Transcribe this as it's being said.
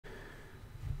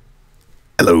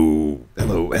Hello,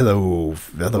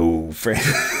 friend.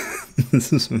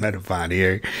 This is Metapod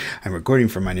here. I'm recording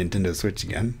from my Nintendo Switch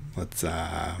again. Let's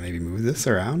maybe move this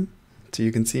around so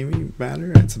you can see me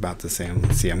better. It's about the same.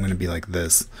 Let's see, I'm going to be like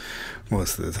this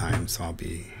most of the time, so I'll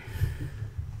be...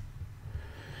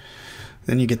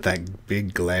 Then you get that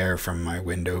big glare from my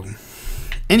window.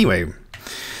 Anyway,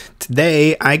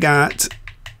 today I got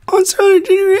Monster Hunter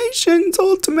Generations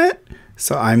Ultimate.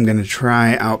 So I'm going to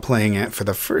try out playing it for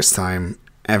the first time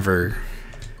ever.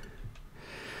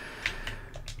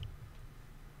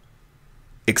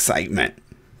 Excitement.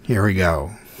 Here we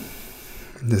go.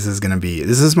 This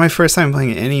is my first time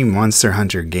playing any Monster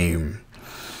Hunter game.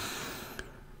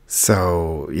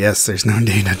 So, yes, there's no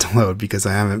data to load because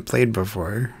I haven't played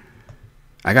before.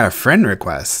 I got a friend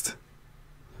request.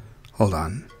 Hold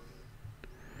on.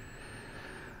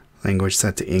 Language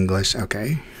set to English.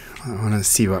 Okay. I want to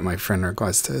see what my friend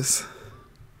request is.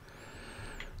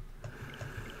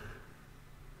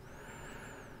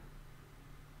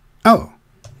 Oh.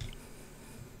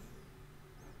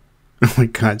 Oh my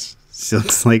gosh. She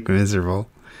looks like miserable.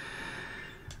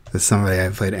 This is somebody I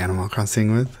played Animal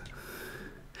Crossing with.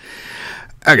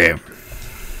 Okay.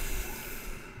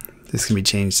 This can be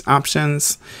changed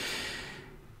options.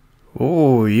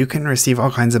 Oh, you can receive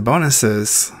all kinds of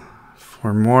bonuses.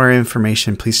 For more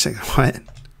information, please check. What?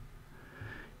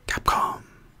 Capcom.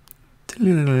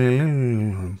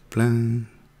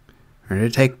 Ready to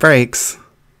take breaks.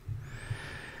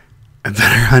 A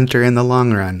better hunter in the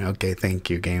long run. Okay, thank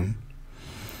you, game.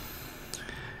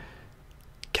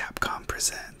 Capcom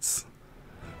presents.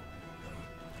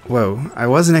 Whoa, I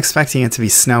wasn't expecting it to be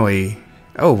snowy.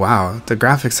 Oh wow, the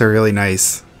graphics are really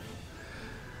nice.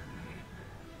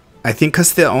 I think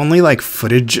because the only like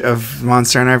footage of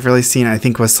Monster Hunter I've really seen, I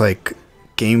think was like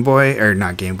Game Boy, or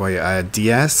not Game Boy,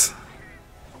 DS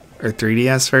or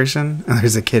 3DS version. Oh,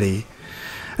 there's a kitty.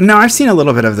 No, I've seen a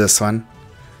little bit of this one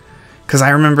because I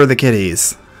remember the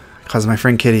kitties because my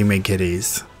friend Kitty made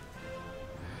kitties.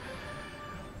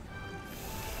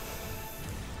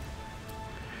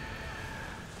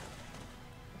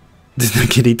 Did the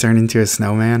kitty turn into a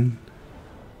snowman?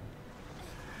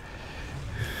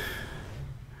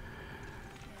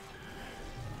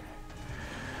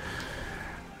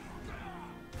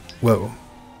 Whoa.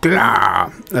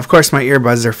 Blah. Of course my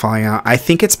earbuds are falling out. I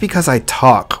think it's because I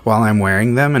talk while I'm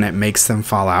wearing them and it makes them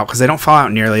fall out. Because they don't fall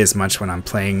out nearly as much when I'm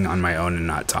playing on my own and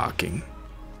not talking.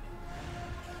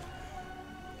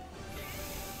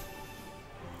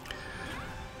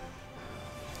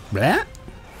 Blah.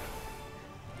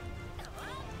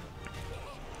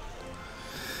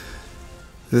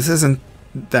 This isn't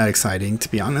that exciting, to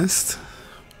be honest.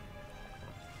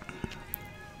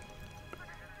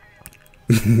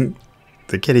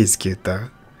 The kitty's cute though.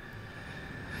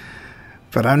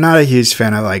 But I'm not a huge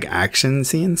fan of like action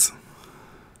scenes.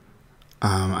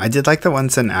 I did like the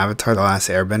ones in Avatar: The Last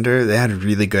Airbender. They had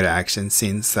really good action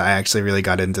scenes. So I actually really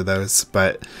got into those.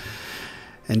 But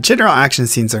in general, action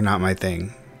scenes are not my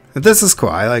thing. But this is cool.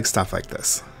 I like stuff like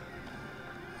this.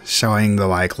 Showing the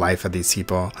like life of these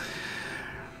people.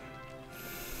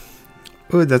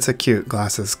 Ooh, that's a cute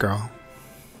glasses girl.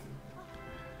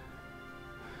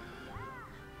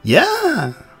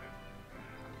 Yeah.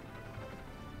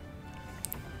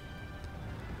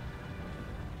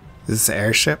 This is an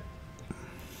airship.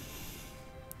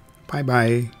 Bye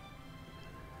bye.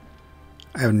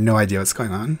 I have no idea what's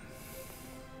going on.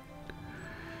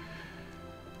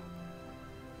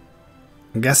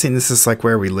 I'm guessing this is like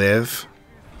where we live.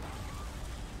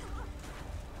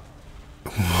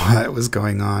 What was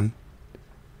going on?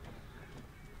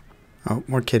 Oh,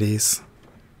 more kitties.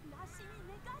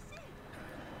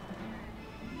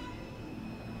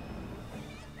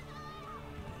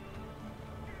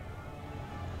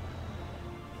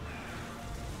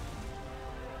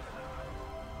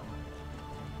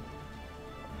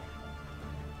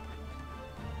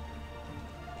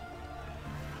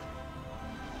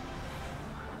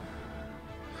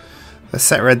 That's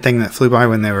that red thing that flew by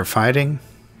when they were fighting.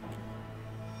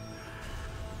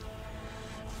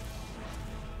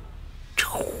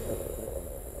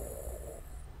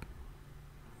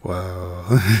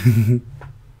 Whoa.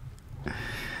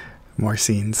 More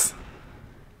scenes.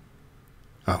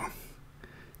 Oh.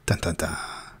 Dun dun dun.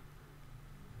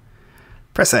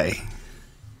 Press A.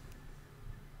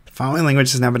 The following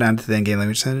language has now been added to the in-game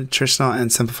language: traditional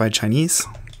and simplified Chinese.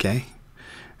 Okay.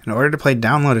 In order to play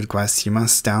downloaded quests, you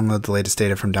must download the latest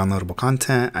data from downloadable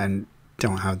content. I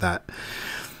don't have that.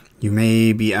 You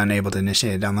may be unable to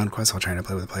initiate a download quest while trying to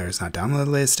play with players not download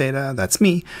the latest data. That's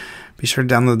me. Be sure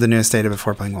to download the newest data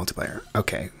before playing multiplayer.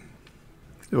 Okay.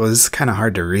 It was kind of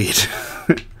hard to read.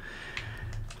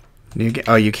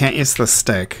 Oh, you can't use the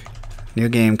stick. New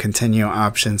game, continue,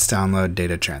 options, download,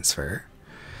 data transfer.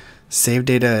 Save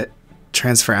data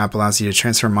transfer app allows you to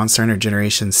transfer Monster Hunter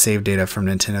Generations save data from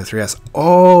Nintendo 3DS.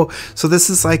 Oh, so this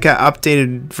is like an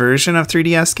updated version of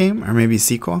 3DS game, or maybe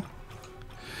sequel.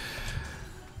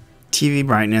 TV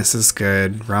brightness is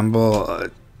good. Rumble,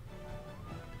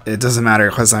 it doesn't matter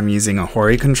because I'm using a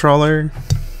Hori controller,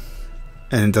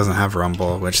 and it doesn't have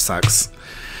rumble, which sucks.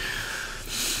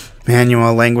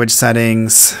 Manual language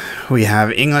settings. We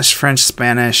have English, French,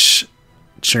 Spanish,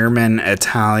 German,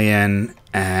 Italian,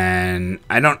 and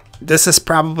this is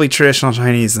probably traditional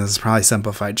Chinese, and this is probably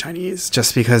simplified Chinese,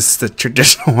 just because the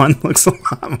traditional one looks a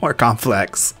lot more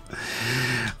complex.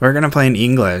 We're gonna play in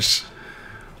English.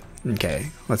 Okay,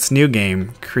 let's new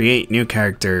game, create new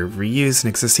character, reuse an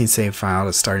existing save file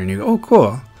to start a new. Oh,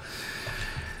 cool.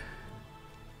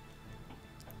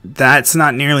 That's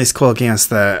not nearly as cool a game as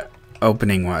the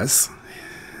opening was.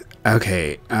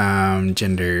 Okay,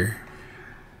 gender,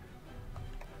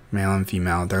 male and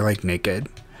female. They're like naked.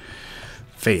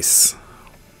 Face.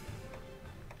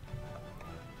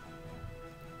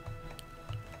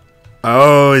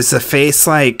 Oh, is the face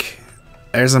like...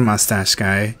 There's a mustache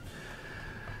guy.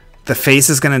 The face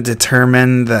is going to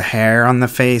determine the hair on the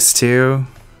face too.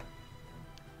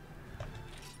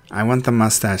 I want the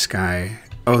mustache guy.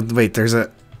 Oh, wait, there's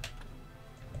a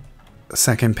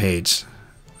second page.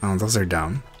 Oh, those are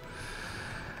dumb.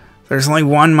 There's only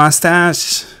one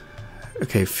mustache.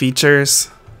 Okay,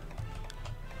 features.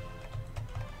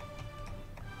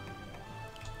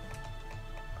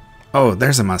 Oh,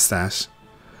 there's a mustache.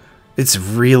 It's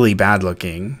really bad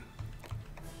looking.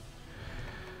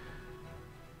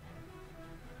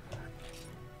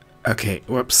 Okay,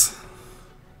 whoops.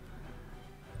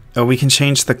 Oh, we can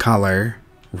change the color.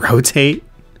 Rotate?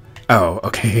 Oh,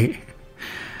 okay.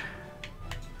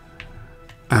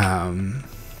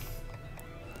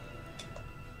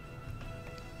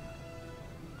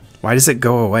 Why does it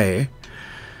go away?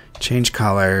 Change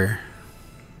color.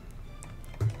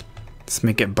 Let's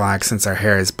make it black since our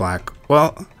hair is black.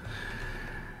 Well,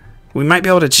 we might be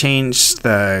able to change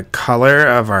the color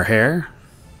of our hair.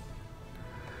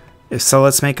 If so,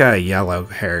 let's make a yellow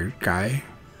hair guy.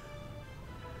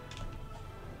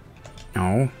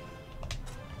 No.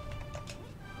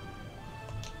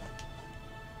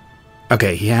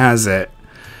 Okay, he has it.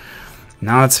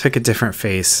 Now let's pick a different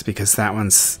face because that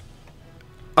one's...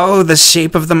 Oh, the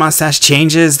shape of the mustache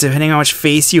changes depending on which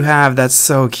face you have. That's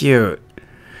so cute.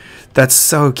 That's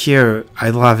so cute. I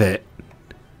love it.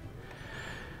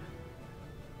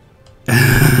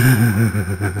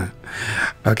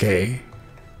 Okay.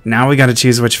 Now we gotta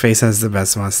choose which face has the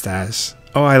best mustache.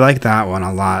 Oh, I like that one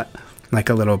a lot. Like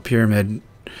a little pyramid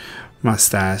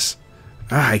mustache.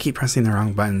 Ah, I keep pressing the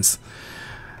wrong buttons.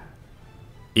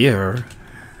 Ew.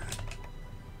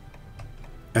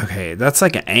 Okay, that's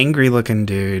like an angry looking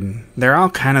dude. They're all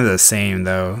kind of the same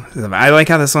though. I like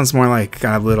how this one's more like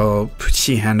got a little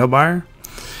pushy handlebar.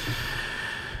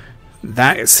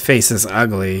 That face is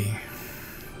ugly.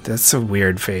 That's a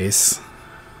weird face.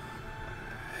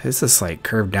 His is like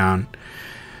curved down.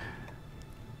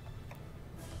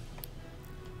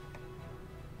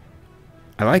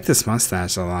 I like this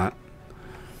mustache a lot.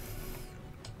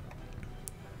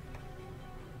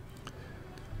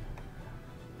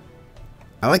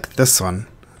 I like this one.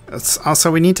 It's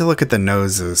also, we need to look at the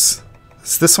noses.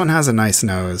 This one has a nice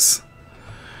nose.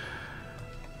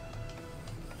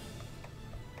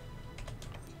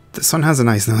 This one has a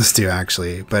nice nose too,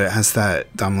 actually, but it has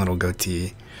that dumb little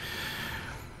goatee.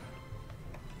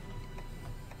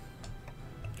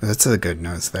 That's a good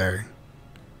nose there.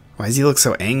 Why does he look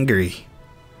so angry?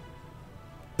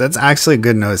 That's actually a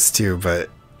good nose too, but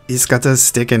he's got the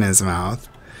stick in his mouth.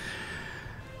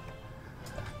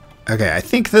 Okay, I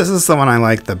think this is the one I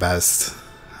like the best.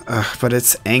 Ugh, but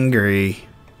it's angry.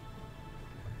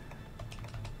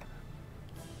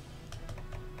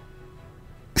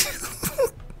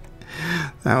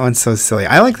 That one's so silly.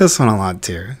 I like this one a lot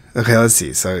too. Okay, let's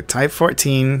see. So type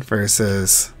 14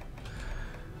 versus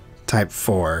type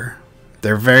 4.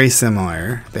 They're very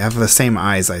similar. They have the same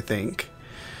eyes, I think.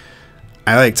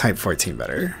 I like type 14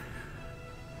 better.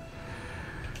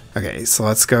 Okay, so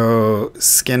let's go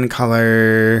skin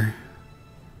color.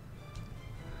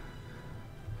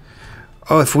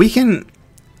 Oh, if we can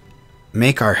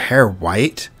make our hair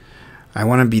white, I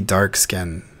want to be dark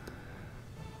skin.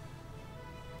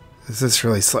 This is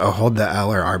really slow. Oh, hold the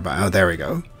L or R button. Oh, there we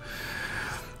go.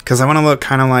 Because I want to look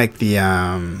kind of like the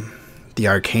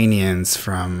Arcanians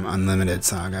from Unlimited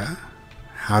Saga.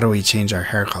 How do we change our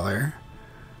hair color?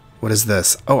 What is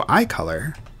this? Oh, eye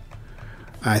color.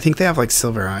 I think they have like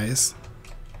silver eyes.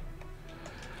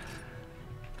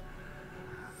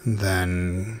 And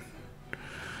then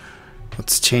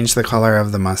let's change the color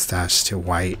of the mustache to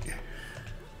white.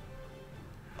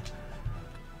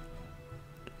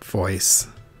 Voice.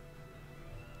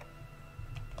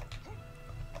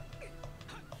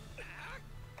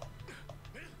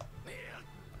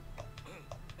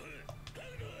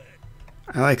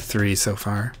 I like 3 so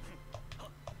far.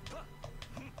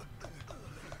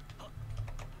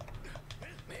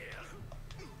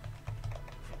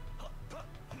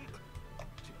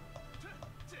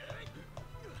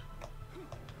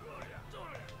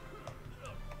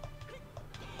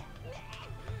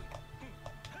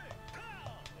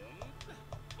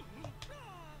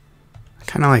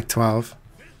 Kind of like 12.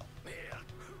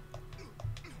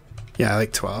 Yeah, I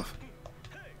like 12.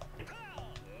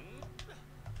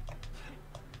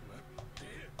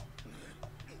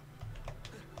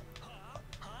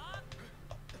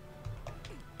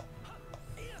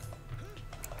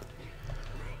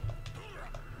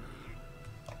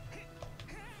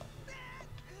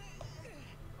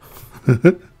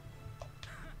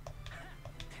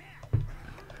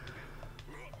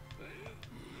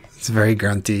 It's very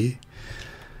grunty.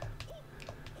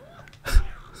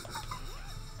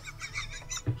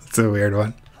 It's a weird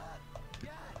one.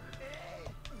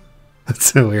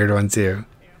 That's a weird one too.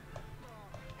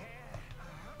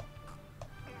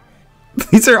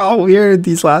 These are all weird,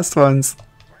 these last ones.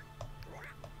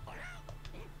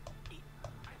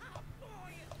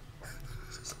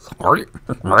 I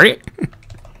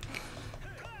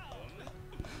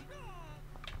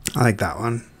like that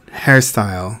one.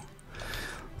 Hairstyle.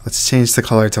 Let's change the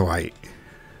color to white.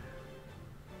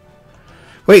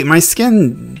 Wait, my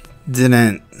skin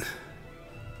didn't...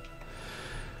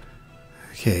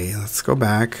 Okay, let's go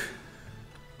back.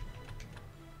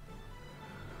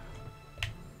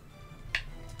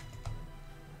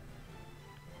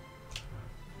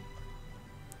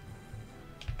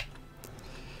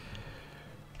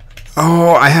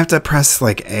 Oh, I have to press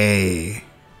like A.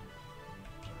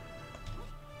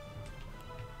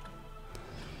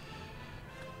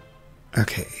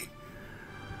 Okay.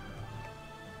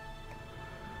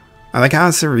 I like how it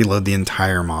has to reload the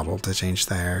entire model to change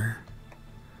the hair.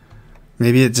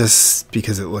 Maybe it just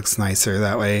because it looks nicer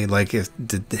that way. Like if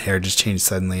the hair just changed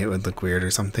suddenly, it would look weird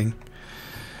or something.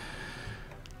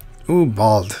 Ooh,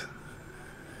 bald.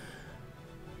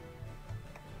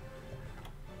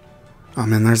 Oh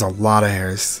man, there's a lot of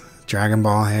hairs. Dragon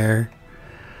Ball hair.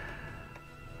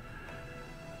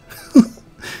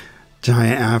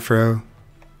 Giant afro.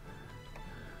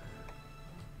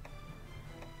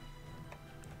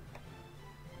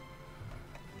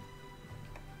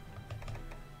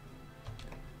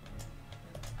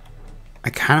 I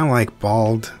kind of like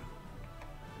bald.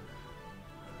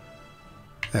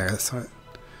 There, that's what.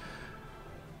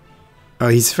 Oh,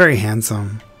 he's very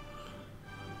handsome.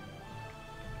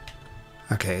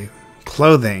 Okay,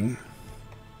 clothing.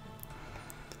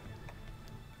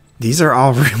 These are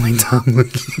all really dumb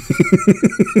looking.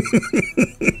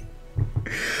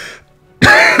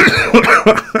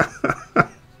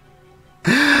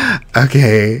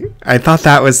 Okay, I thought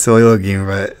that was silly looking,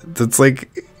 but it's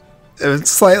like a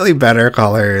slightly better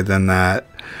color than that.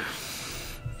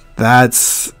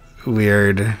 That's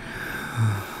weird.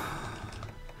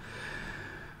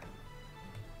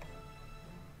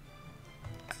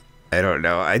 I don't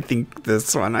know. I think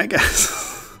this one, I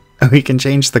guess. We can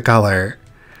change the color.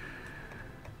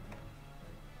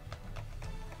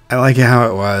 I like how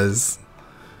it was.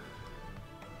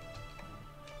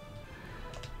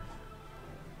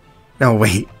 No,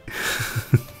 wait.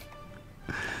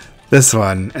 This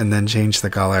one, and then change the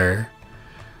color.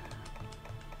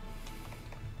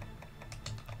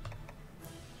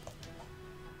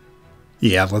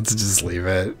 Yeah, let's just leave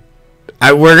it.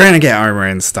 We're gonna get armor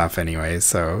and stuff anyway,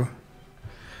 so...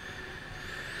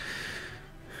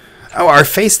 Oh, our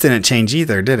face didn't change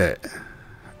either, did it?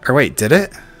 Or wait, did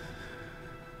it?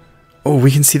 Oh,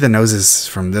 we can see the noses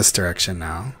from this direction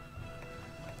now.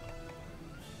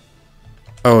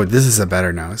 Oh, this is a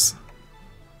better nose.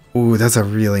 Ooh, that's a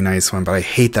really nice one, but I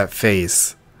hate that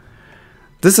face.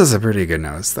 This is a pretty good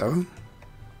nose, though.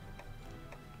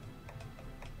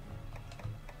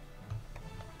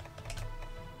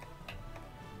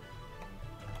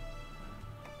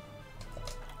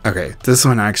 Okay, this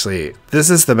one actually, this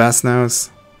is the best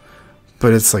nose,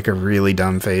 but it's like a really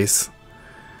dumb face.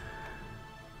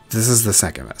 This is the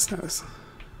second best nose.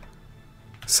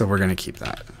 So we're gonna keep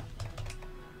that.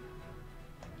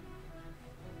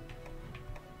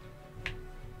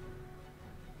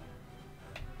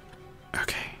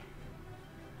 Okay.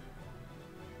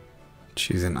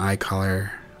 Choose an eye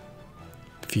color.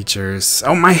 Features.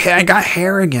 Oh, my hair, I got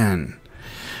hair again.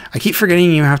 I keep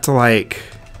forgetting you have to like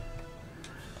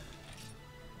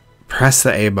press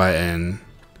the A button.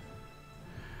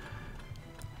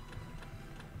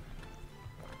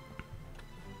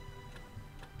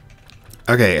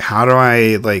 Okay, how do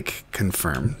I like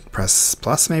confirm? Press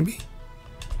plus maybe?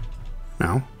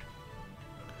 No.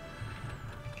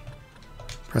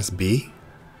 Press B.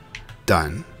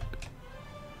 Done.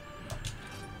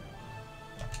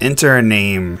 Enter a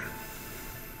name.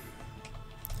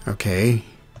 Okay.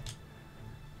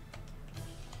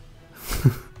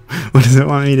 What does it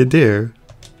want me to do?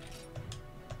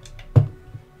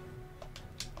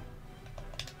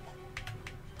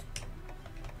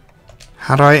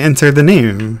 How do I enter the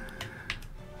name?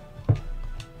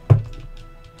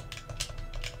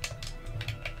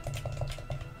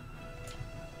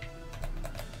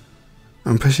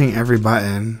 I'm pushing every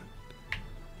button.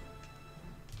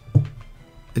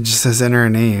 It just says enter a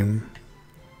name.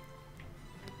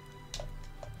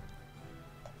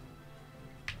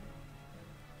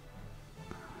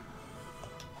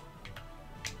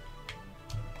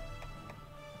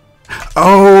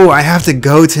 Oh, I have to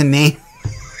go to name.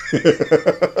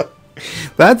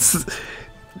 That's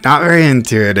not very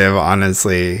intuitive,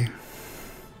 honestly.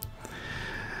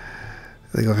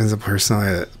 Like offensive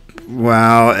personal.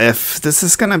 Well, if this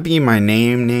is gonna be my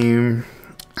name,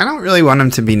 I don't really want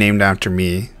him to be named after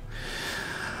me.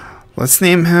 Let's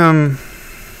name him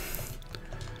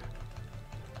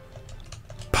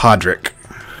Podrick.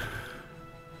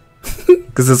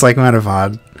 Because it's like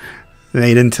Metapod.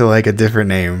 Made into like a different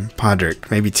name. Podrick.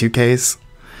 Maybe 2Ks?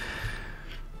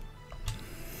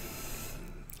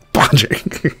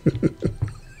 Podrick.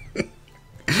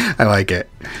 I like it.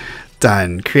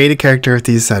 Done. Create a character with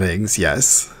these settings.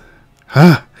 Yes.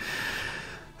 Huh.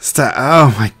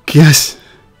 Oh my gosh.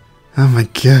 Oh my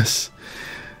gosh.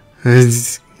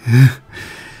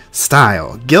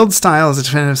 Style. Guild style is a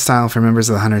definitive style for members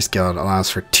of the Hunters Guild. Allows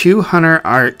for 2 hunter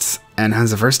arts and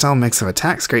has a versatile mix of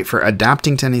attacks, great for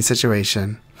adapting to any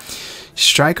situation.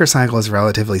 Striker cycle is a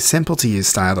relatively simple to use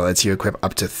style that lets you equip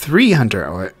up to 3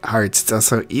 hunter arts. It's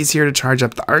also easier to charge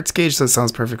up the arts gauge, so it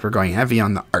sounds perfect for going heavy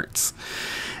on the arts.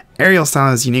 Aerial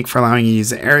style is unique for allowing you to use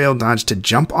the aerial dodge to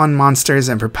jump on monsters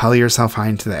and propel yourself high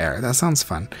into the air. That sounds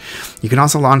fun. You can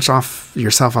also launch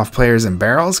yourself off players in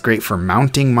barrels, great for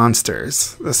mounting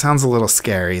monsters. That sounds a little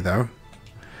scary though.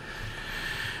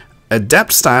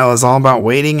 Adept style is all about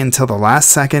waiting until the last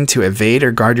second to evade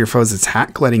or guard your foe's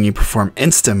attack, letting you perform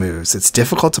insta moves. It's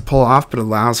difficult to pull off, but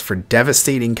allows for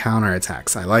devastating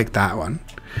counterattacks. I like that one.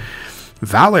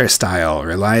 Valor style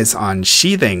relies on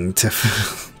sheathing to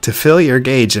fill your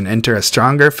gauge and enter a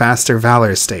stronger, faster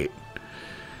Valor state.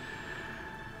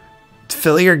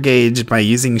 Fill your gauge by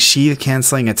using sheath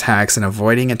canceling attacks and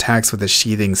avoiding attacks with a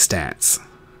sheathing stance.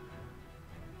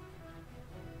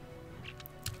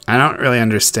 I don't really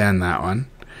understand that one.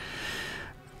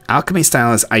 Alchemy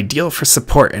style is ideal for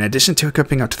support. In addition to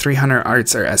equipping up to 300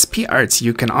 arts or SP arts,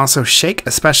 you can also shake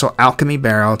a special alchemy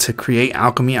barrel to create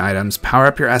alchemy items, power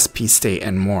up your SP state,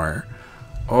 and more.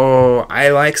 Oh, I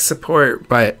like support,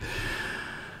 but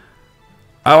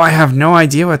I have no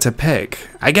idea what to pick.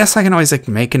 I guess I can always like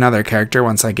make another character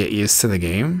once I get used to the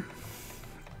game.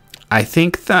 I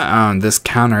think that this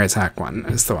counterattack one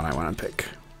is the one I want to pick.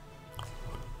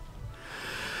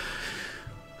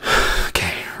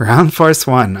 Okay, round force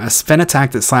 1. A spin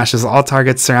attack that slashes all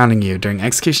targets surrounding you. During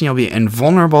execution, you'll be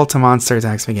invulnerable to monster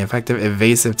attacks, making effective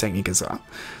evasive technique as well.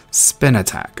 Spin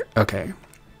attack. Okay.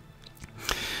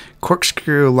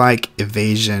 Corkscrew-like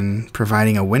evasion,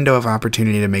 providing a window of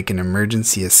opportunity to make an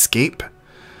emergency escape.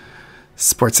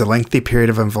 Sports a lengthy period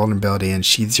of invulnerability and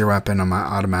sheathes your weapon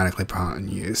automatically upon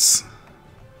use.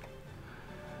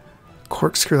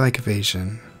 Corkscrew-like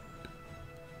evasion.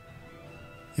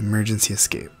 Emergency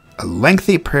escape. A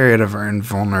lengthy period of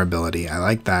invulnerability. I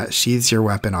like that. Sheathes your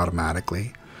weapon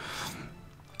automatically.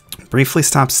 Briefly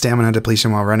stops stamina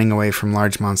depletion while running away from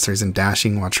large monsters and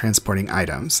dashing while transporting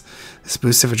items. This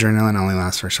boost of adrenaline only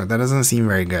lasts for a short. That doesn't seem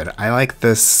very good. I like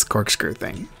this corkscrew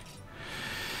thing.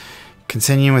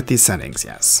 Continue with these settings,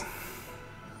 yes.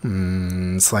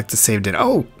 Select the save data.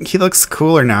 Oh, he looks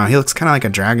cooler now. He looks kind of like a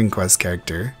Dragon Quest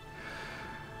character.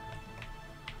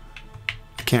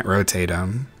 I can't rotate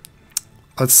him.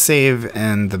 Let's save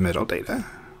in the middle data.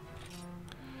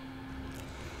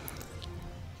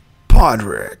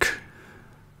 Podrick.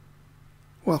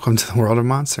 Welcome to the world of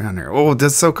Monster Hunter. Oh,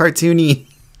 that's so cartoony.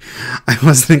 I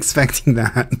wasn't expecting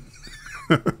that.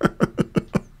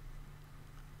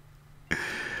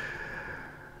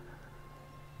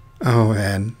 Oh,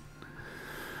 man.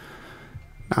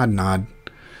 Nod.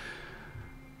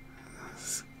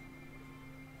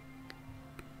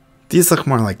 These look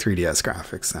more like 3DS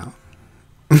graphics now.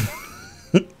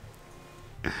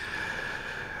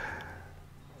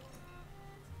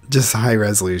 Just high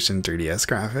resolution 3DS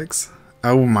graphics.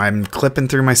 Oh, I'm clipping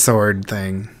through my sword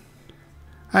thing.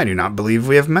 I do not believe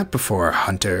we have met before,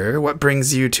 Hunter. What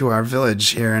brings you to our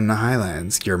village here in the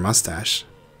Highlands? Your mustache.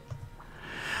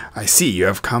 I see you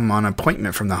have come on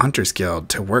appointment from the Hunters Guild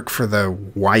to work for the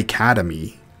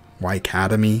Wycademy.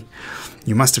 Wycademy?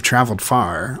 You must have traveled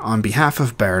far. On behalf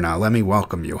of Berna, let me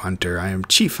welcome you, Hunter. I am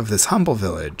chief of this humble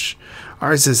village.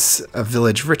 Ours is a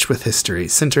village rich with history,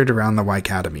 centered around the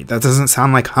Wycademy. That doesn't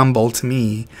sound like humble to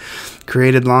me.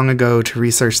 Created long ago to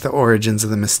research the origins of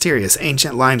the mysterious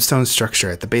ancient limestone structure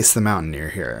at the base of the mountain near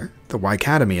here. The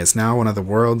Wycademy is now one of the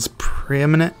world's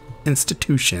preeminent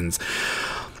institutions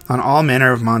on all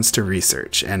manner of monster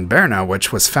research, and Berna,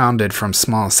 which was founded from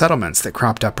small settlements that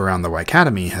cropped up around the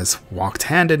Wycademy, has walked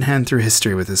hand in hand through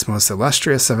history with this most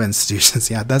illustrious of institutions.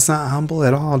 Yeah, that's not humble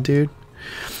at all, dude.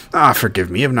 Ah, forgive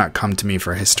me, you have not come to me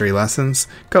for history lessons.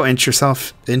 Go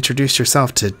introduce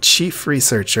yourself to Chief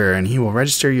Researcher, and he will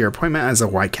register your appointment as a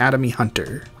Wycademy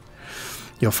Hunter.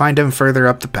 You'll find him further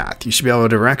up the path. You should be able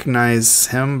to recognize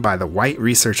him by the white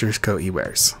researcher's coat he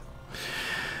wears.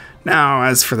 Now,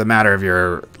 as for the matter of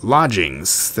your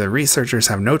lodgings, the researchers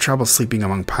have no trouble sleeping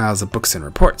among piles of books and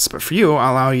reports, but for you,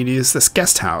 I'll allow you to use this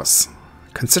guest house.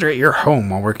 Consider it your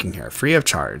home while working here, free of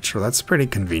charge. Well, that's pretty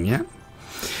convenient.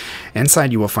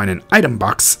 Inside, you will find an item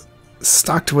box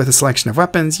stocked with a selection of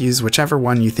weapons. Use whichever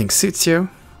one you think suits you.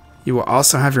 You will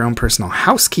also have your own personal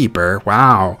housekeeper,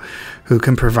 wow, who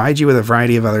can provide you with a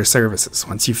variety of other services.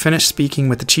 Once you finish speaking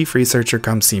with the chief researcher,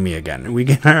 come see me again. We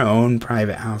get our own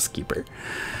private housekeeper.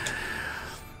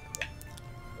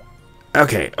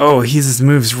 Okay, oh, he just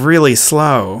moves really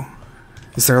slow.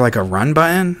 Is there like a run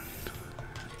button?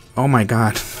 Oh my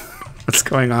god, what's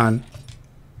going on?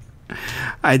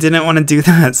 I didn't want to do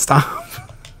that, stop.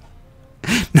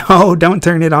 No, don't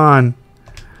turn it on.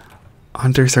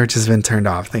 Hunter search has been turned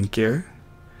off, thank you.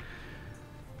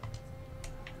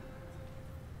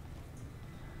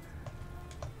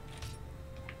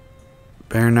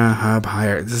 Berna Hub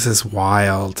Hire, this is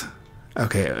wild.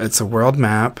 Okay, it's a world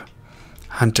map.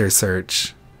 Hunter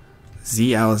search.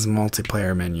 ZL is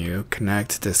multiplayer menu.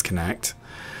 Connect, disconnect.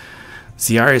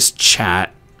 ZR is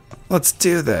chat. Let's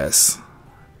do this.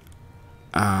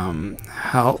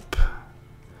 Help.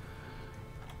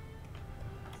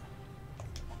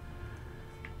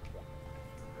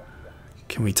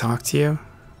 Can we talk to you?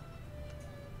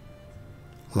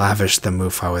 Lavish the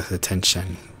Mufa with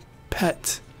attention.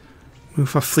 Pet.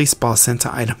 Mufa fleece ball sent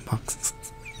to item boxes.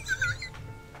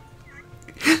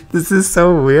 This is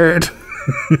so weird.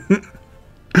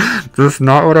 This is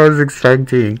not what I was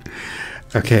expecting.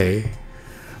 Okay.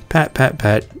 Pet, pet,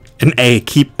 pet. An A,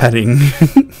 keep petting.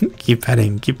 Keep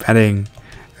petting, keep petting.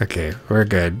 Okay, we're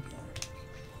good.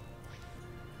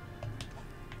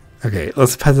 Okay,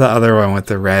 let's pet the other one with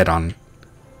the red on.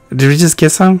 Did we just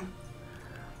kiss him?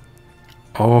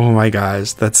 Oh my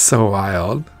gosh, that's so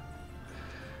wild.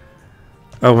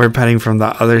 Oh, we're petting from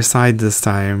the other side this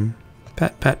time.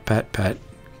 Pet, pet, pet, pet.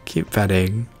 Keep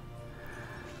petting.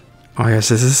 Oh my gosh,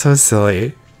 this is so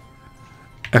silly.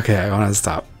 Okay, I want to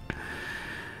stop.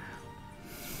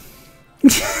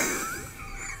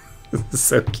 This is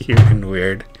so cute and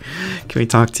weird. Can we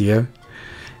talk to you?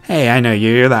 Hey, I know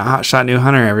you. You're that hotshot new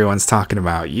hunter everyone's talking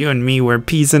about. You and me, we're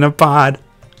peas in a pod.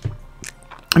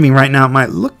 I mean, right now it might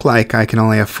look like I can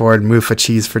only afford Mufa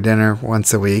cheese for dinner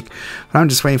once a week, but I'm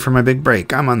just waiting for my big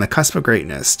break. I'm on the cusp of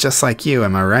greatness, just like you,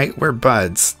 am I right? We're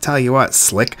buds. Tell you what,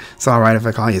 Slick. It's alright if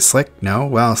I call you Slick? No?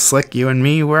 Well, Slick, you and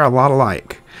me, we're a lot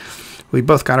alike. We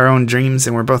both got our own dreams,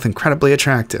 and we're both incredibly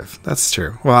attractive. That's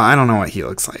true. Well, I don't know what he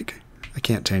looks like. I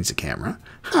can't change the camera.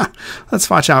 Huh. Let's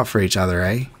watch out for each other,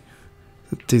 eh?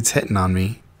 That dude's hitting on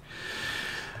me.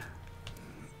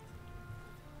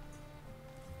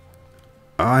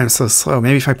 Oh, I'm so slow.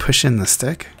 Maybe if I push in the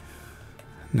stick?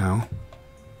 No.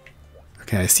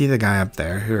 Okay, I see the guy up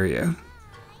there. Who are you?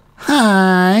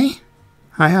 Hi.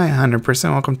 Hi,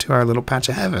 100%. Welcome to our little patch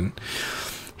of heaven.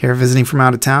 Here visiting from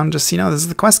out of town. Just so you know, this is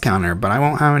the quest counter, but I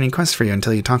won't have any quests for you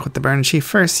until you talk with the Baron Chief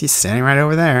first. He's standing right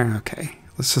over there. Okay,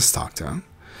 let's just talk to him.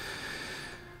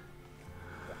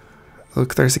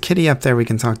 Look, there's a kitty up there we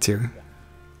can talk to.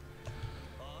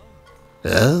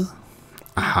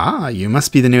 Aha, you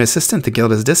must be the new assistant the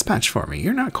guild has dispatched for me.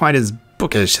 You're not quite as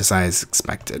bookish as I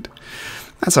expected.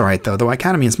 That's alright though, the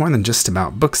Academy is more than just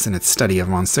about books and its study of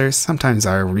monsters. Sometimes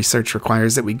our research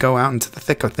requires that we go out into the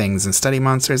thick of things and study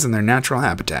monsters in their natural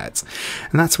habitats.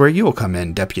 And that's where you'll come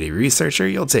in, Deputy Researcher.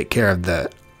 You'll take care of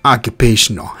the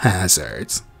occupational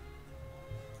hazards.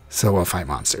 So we'll fight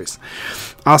monsters.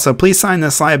 Also, please sign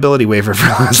this liability waiver for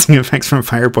lasting effects from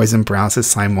fire, poison,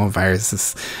 paralysis, slime mold,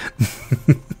 viruses.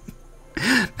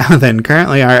 Now then,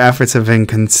 currently our efforts have been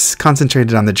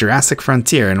concentrated on the Jurassic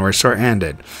frontier and we're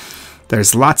short-handed.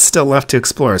 There's lots still left to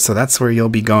explore, so that's where you'll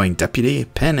be going, Deputy,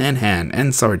 pen in hand,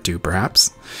 and sword too, perhaps.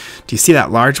 Do you see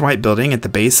that large white building at the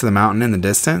base of the mountain in the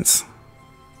distance?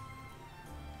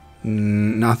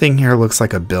 Nothing here looks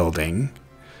like a building.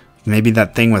 Maybe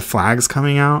that thing with flags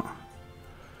coming out?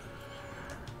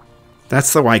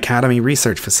 That's the Academy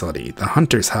Research Facility. The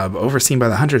Hunters Hub, overseen by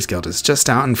the Hunters Guild, is just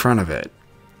out in front of it.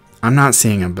 I'm not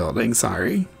seeing a building,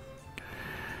 sorry.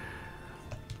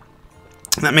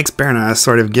 That makes Berna a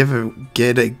sort of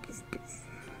that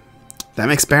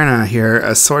makes Berna here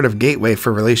a sort of gateway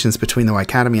for relations between the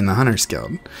Academy and the Hunters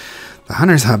Guild. The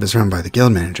Hunters Hub is run by the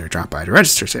guild manager. Drop by to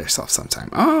register yourself sometime.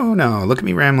 Oh no, look at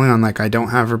me rambling on like I don't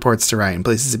have reports to write and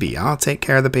places to be. I'll take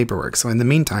care of the paperwork. So in the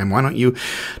meantime, why don't you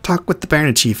talk with the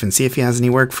Berna chief and see if he has any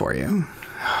work for you?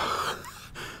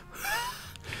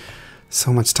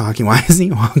 So much talking. Why does he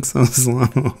walk so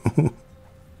slow?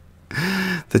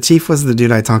 The chief was the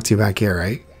dude I talked to back here,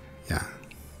 right? Yeah.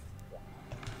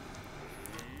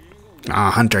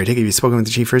 Hunter, I take it you've spoken with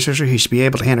the chief researcher. He should be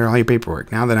able to handle all your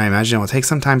paperwork. Now that I imagine it will take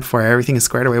some time before everything is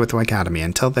squared away with the Academy.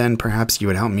 Until then, perhaps you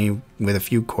would help me with a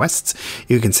few quests.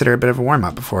 You could consider a bit of a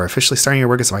warm-up before officially starting your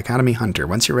work as an Academy Hunter.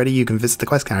 Once you're ready, you can visit the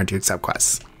quest counter to accept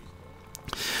quests.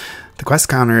 The quest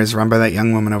counter is run by that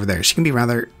young woman over there. She can be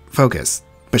rather focused,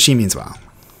 but she means well.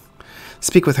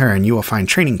 Speak with her and you will find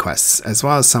training quests, as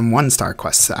well as some one-star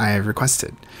quests that I have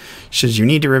requested. Should you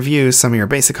need to review some of your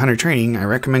basic hunter training, I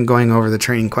recommend going over the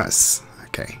training quests.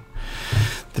 Okay.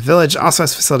 The village also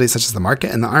has facilities such as the market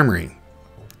and the armory,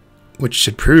 which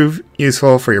should prove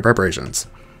useful for your preparations.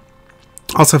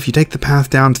 Also, if you take the path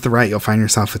down to the right, you'll find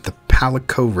yourself at the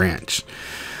Palico Ranch.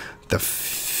 The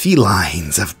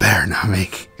felines of Berna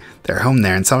make their home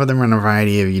there, and some of them run a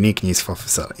variety of unique and useful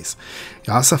facilities.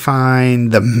 You also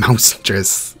find the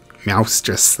Moustress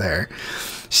there.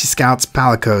 She scouts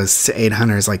palicos to aid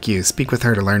hunters like you. Speak with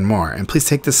her to learn more, and please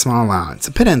take this small allowance.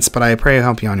 A pittance, but I pray to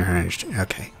help you on your hunter.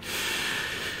 Okay.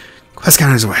 Quest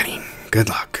counter's waiting. Good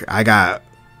luck. I got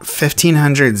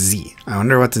 1500 Z. I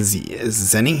wonder what the Z is.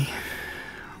 Zenny?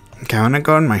 Okay, I want to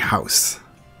go in my house.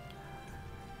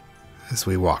 As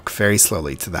we walk very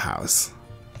slowly to the house.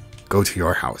 Go to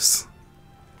your house.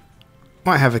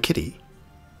 Oh, I have a kitty.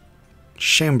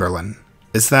 Chamberlain.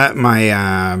 Is that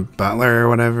my butler or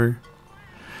whatever?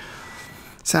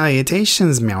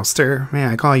 Salutations, Mouster. May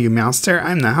I call you Mouster?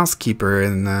 I'm the housekeeper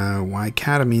in the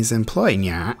Academy's employ,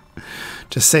 yeah.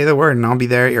 Just say the word and I'll be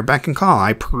there at your beck and call.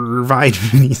 I provide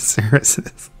many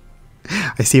services.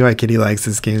 I see why Kitty likes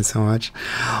this game so much.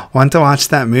 Want to watch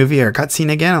that movie or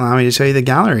cutscene again? Allow me to show you the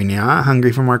gallery now.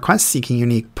 Hungry for more quests? Seeking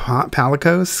unique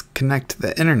palicos? Connect to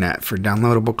the internet for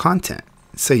downloadable content.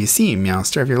 So you see,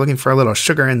 Meowster, if you're looking for a little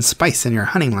sugar and spice in your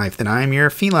hunting life, then I'm your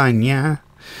feline, yeah.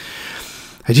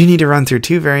 I do need to run through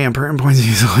two very important points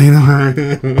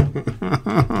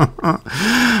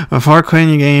before quitting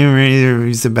your game, ready to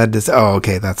use the bed to... Oh,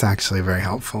 okay, that's actually very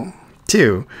helpful.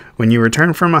 2. When you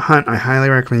return from a hunt, I highly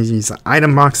recommend you use the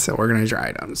item box to organize your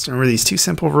items. Remember these 2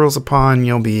 simple rules upon,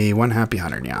 you'll be one happy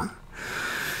hunter, yeah.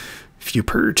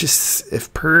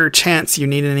 If perchance you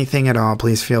need anything at all,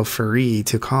 please feel free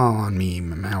to call on me,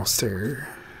 Mouster.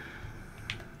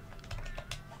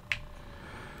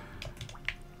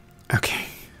 Okay.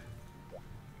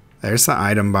 There's the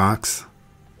item box.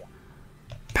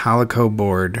 Palico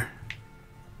board.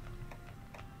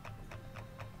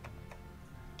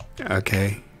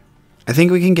 Okay. I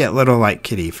think we can get little, like,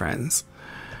 kitty friends.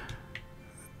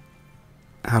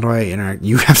 How do I interact?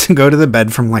 You have to go to the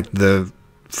bed from, like, the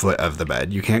foot of the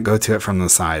bed. You can't go to it from the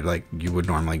side like you would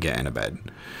normally get in a bed.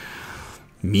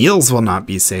 Meals will not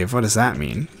be safe. What does that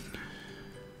mean?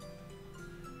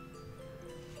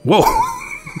 Whoa.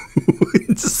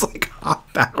 Just like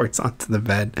hop backwards onto the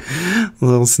bed.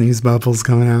 Little snooze bubbles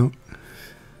coming out.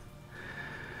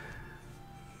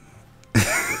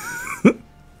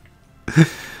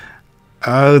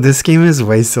 Oh, this game is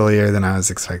way sillier than I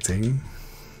was expecting.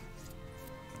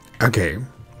 Okay.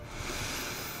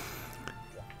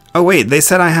 Oh wait, they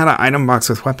said I had an item box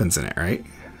with weapons in it, right?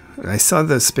 I saw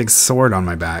this big sword on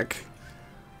my back.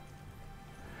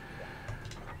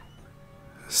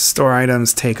 Store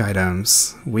items, take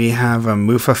items. We have a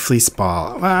Mufa fleece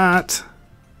ball. What?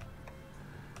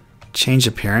 Change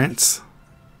appearance.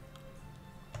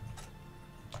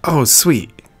 Oh,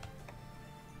 sweet.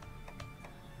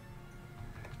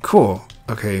 Cool.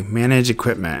 Okay, manage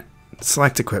equipment.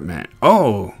 Select equipment.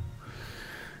 Oh!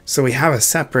 So we have a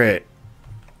separate...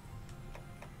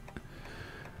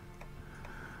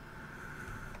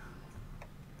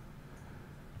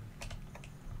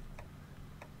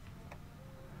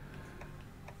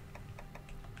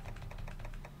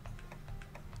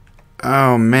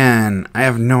 Oh man, I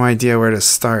have no idea where to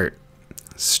start.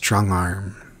 Strong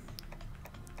arm.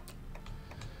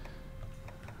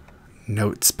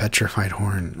 Notes, petrified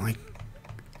horn. Like,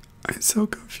 I'm so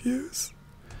confused.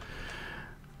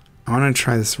 I want to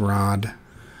try this rod.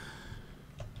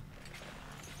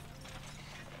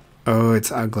 Oh,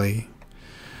 it's ugly.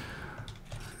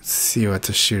 Let's see what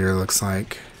the shooter looks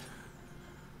like.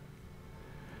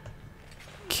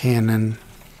 Cannon.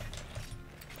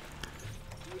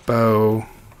 Bow.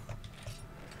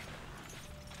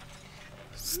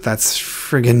 That's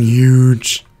friggin'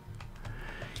 huge.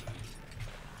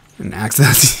 An axe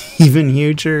that's even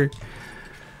huger.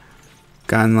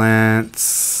 Gun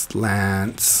lance.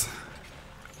 Lance.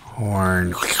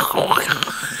 Horn.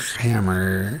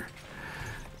 Hammer.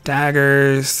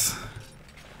 Daggers.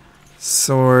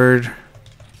 Sword.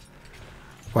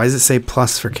 Why does it say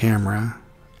plus for camera?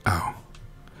 Oh.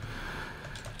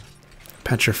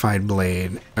 Petrified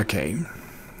blade. Okay.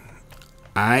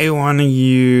 I want to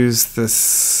use this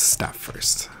stuff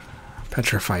first.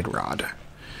 Petrified rod.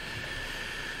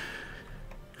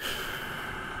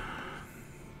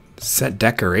 Set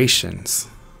decorations.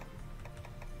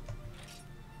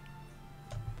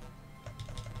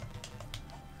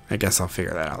 I guess I'll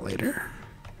figure that out later.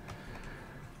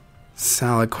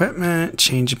 Sell equipment,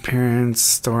 change appearance,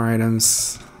 store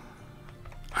items.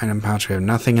 Item pouch, we have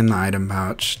nothing in the item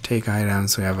pouch. Take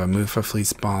items, we have a Mufa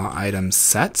fleece ball item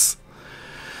sets.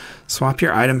 Swap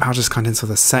your item pouch's contents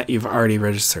with a set you've already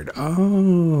registered.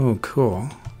 Oh, cool.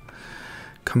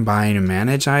 Combine and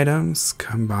manage items.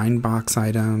 Combine box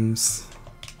items.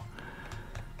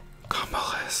 Combo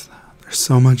list. There's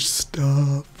so much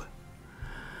stuff.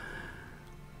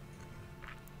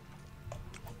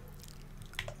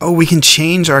 Oh, we can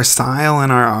change our style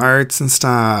and our arts and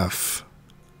stuff.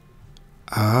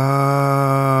 Oh.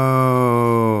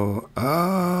 Oh.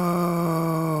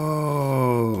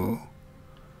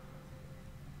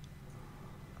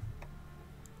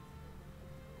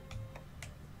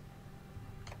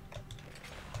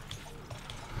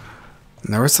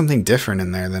 There was something different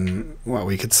in there than what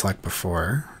we could select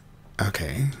before.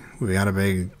 Okay, we got a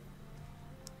big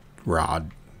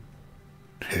rod.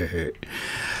 Okay,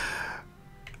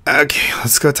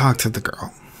 let's go talk to the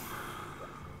girl.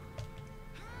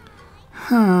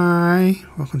 Hi,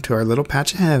 welcome to our little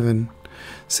patch of heaven.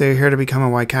 So you're here to become a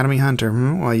White Academy hunter.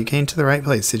 Well, you came to the right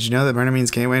place. Did you know that Burner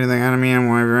means gateway to the Academy and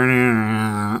why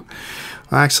Burner?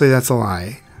 Well, actually, that's a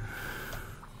lie.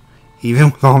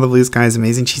 Even with all the blue skies,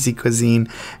 amazing cheesy cuisine,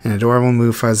 and adorable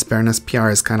Mufas, Berna's PR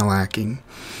is kind of lacking.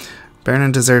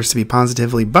 Berna deserves to be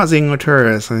positively buzzing with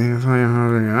tourists. I think that's why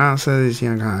I'm houses.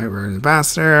 You can't we're the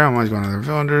bastard. I'm always going to their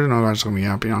villagers. Nobody's going to be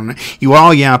yapping on it. You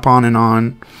all yap on and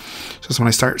on. Just when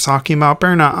I start talking about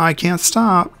Berna, I can't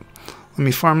stop. Let me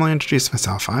formally introduce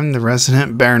myself. I'm the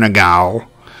resident Berna gal.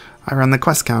 I run the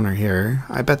quest counter here.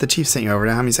 I bet the chief sent you over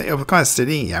to have me say, oh, quest, did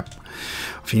he? Yep.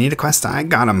 If you need a quest, I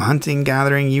got him. Hunting,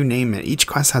 gathering, you name it. Each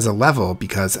quest has a level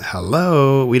because,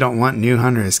 hello, we don't want new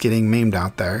hunters getting maimed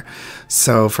out there.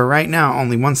 So for right now,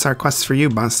 only 1-star quests for you,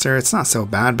 Buster. It's not so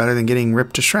bad. Better than getting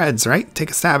ripped to shreds, right?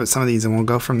 Take a stab at some of these and we'll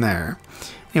go from there.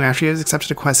 Anyway, after you have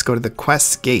accepted a quest, go to the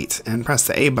quest gate and press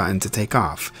the A button to take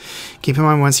off. Keep in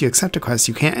mind, once you accept a quest,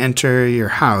 you can't enter your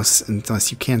house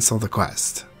unless you cancel the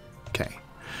quest. Okay.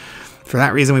 For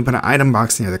that reason, we put an item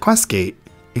box near the quest gate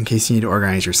in case you need to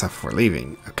organize yourself before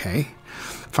leaving. Okay.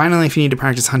 Finally, if you need to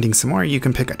practice hunting some more, you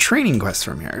can pick a training quest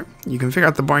from here. You can figure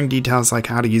out the boring details like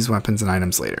how to use weapons and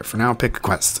items later. For now, pick a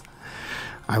quest.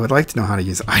 I would like to know how to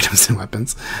use items and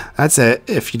weapons. That's it.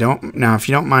 If you don't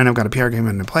mind, I've got a PR game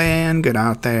in the plan. Good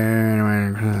out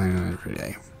there. Every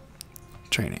day.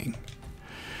 Training.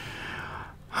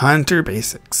 Hunter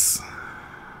basics.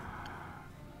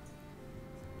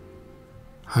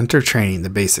 Hunter training, the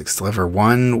basics. Deliver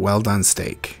 1 well-done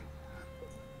steak.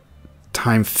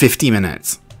 Time 50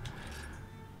 minutes.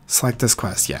 Select this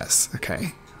quest. Yes.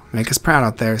 Okay. Make us proud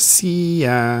out there. See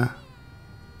ya.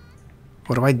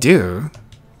 What do I do?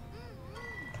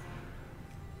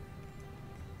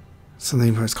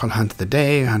 Something it's called Hunt of the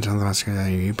Day. Hunt on the master.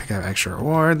 You pick up extra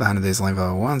reward. The Hunt of the Day is only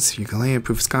available once. You can leave.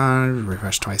 Proof is gone.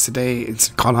 Refresh twice a day. It's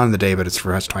called Hunt of the Day, but it's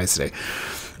refreshed twice a day.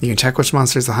 You can check which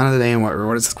monster is the Hunt of the Day and what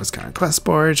reward is this quest counter quest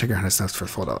board. Check your hunter notes for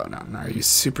full download. Are you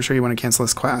super sure you want to cancel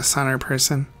this quest, hunter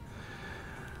person?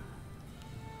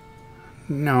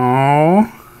 No.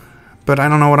 But I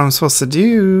don't know what I'm supposed to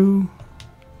do.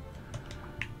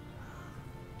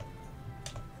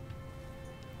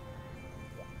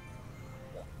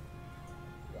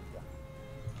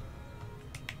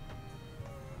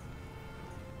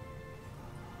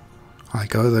 I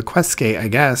go to the quest gate, I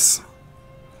guess.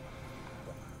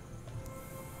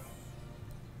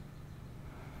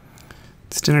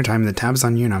 It's dinner time, the tab's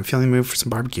on you, and I'm feeling the mood for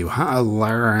some barbecue.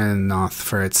 Laranoth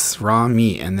for its raw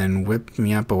meat, and then whip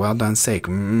me up a well-done steak.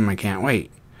 I can't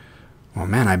wait. Well,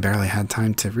 man, I barely had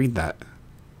time to read that.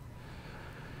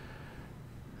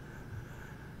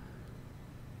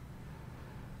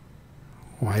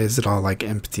 Why is it all, like,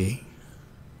 empty?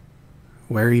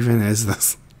 Where even is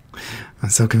this? I'm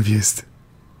so confused.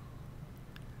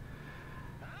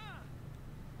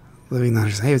 Living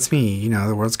Letters. Hey, it's me, you know,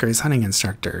 the world's greatest hunting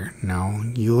instructor. No,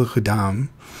 you look dumb.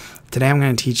 Today I'm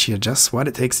going to teach you just what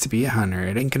it takes to be a hunter.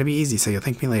 It ain't going to be easy, so you'll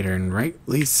thank me later, and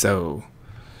rightly so.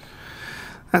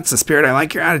 That's the spirit. I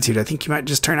like your attitude. I think you might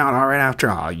just turn out all right after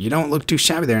all. You don't look too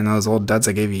shabby there in those old duds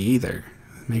I gave you either.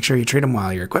 Make sure you treat them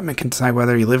well. Your equipment can decide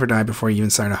whether you live or die before you even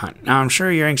start a hunt. Now, I'm sure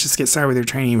you're anxious to get started with your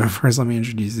training, but first let me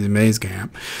introduce you to base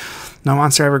camp. No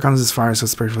monster ever comes as far, so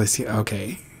it's perfectly...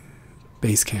 Okay.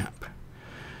 Base camp.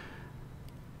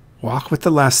 Walk with the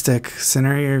left stick,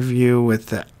 center your view with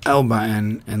the L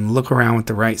button, and look around with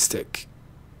the right stick.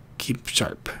 Keep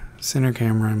sharp. Center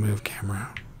camera, move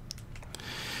camera.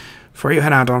 Before you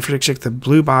head out, don't forget to check the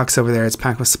blue box over there. It's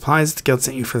packed with supplies the guild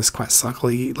sent you for this quest.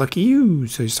 Lucky you.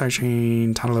 So you start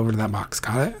training, toddle over to that box.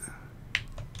 Got it?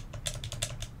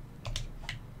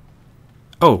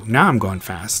 Oh, now I'm going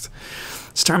fast.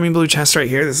 Starming blue chest right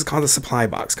here. This is called the supply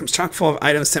box. Comes chock full of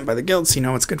items sent by the guild, so you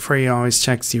know what's good for you. Always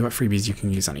check, see what freebies you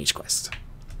can use on each quest.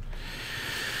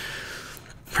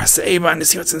 Press the A button to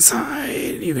see what's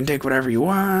inside. You can take whatever you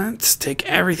want. Take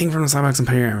everything from the supply box and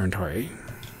put it in your inventory.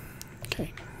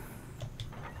 Okay.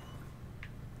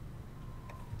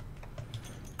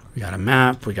 We got a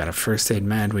map, we got a first aid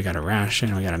med, we got a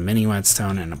ration, we got a mini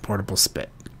whetstone, and a portable spit.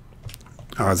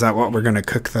 Oh, is that what we're going to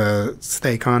cook the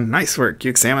steak on? Nice work. You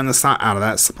examined the snot out of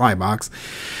that supply box.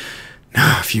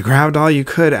 Now, if you grabbed all you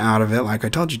could out of it like I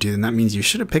told you to, then that means you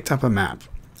should have picked up a map.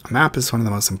 A map is one of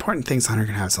the most important things a hunter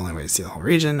can have. It's the only way to see the whole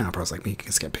region. Now, pros like me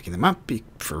can skip picking them up.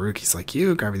 For rookies like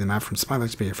you, grabbing the map from supply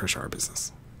box to be your first order of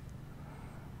business.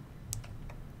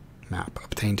 Map.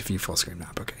 Obtained to view full screen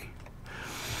map. Okay.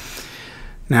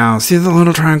 Now, see the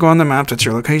little triangle on the map? That's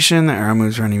your location. The arrow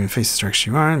moves around even faces the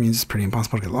direction you are. It means it's pretty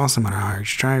impossible to get lost no matter how hard you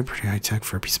try. Pretty high tech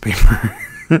for a piece of paper.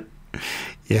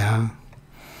 Yeah.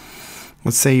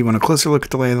 Let's say you want a closer look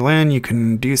at the lay of the land. You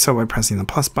can do so by pressing the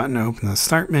plus button to open the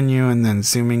start menu and then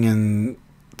zooming in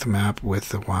the map with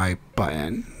the Y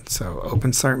button. So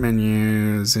open start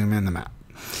menu, zoom in the map.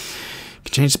 You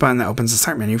can change the button that opens the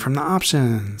start menu from the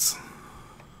options.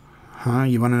 Huh?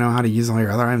 You want to know how to use all your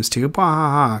other items too?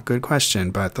 Bah, good question,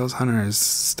 but those hunters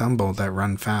stumbled that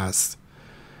run fast.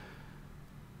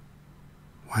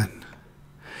 What?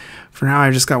 For now,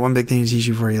 I've just got one big thing to teach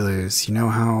you before you lose. You know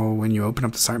how when you open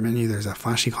up the start menu, there's a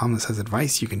flashy column that says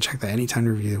advice? You can check that anytime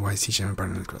to review the advice teaching and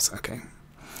burn it. Okay.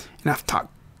 Enough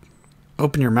talk.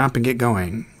 Open your map and get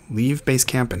going. Leave base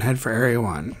camp and head for Area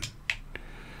 1.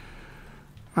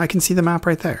 I can see the map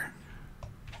right there.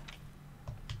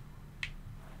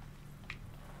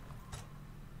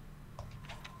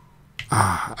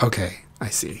 Ah, okay, I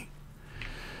see.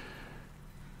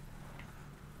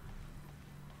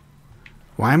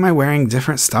 Why am I wearing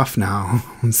different stuff now?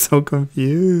 I'm so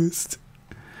confused.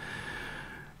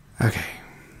 Okay,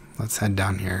 let's head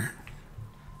down here.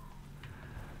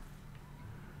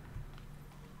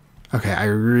 Okay, I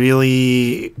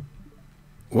really...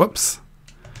 Whoops.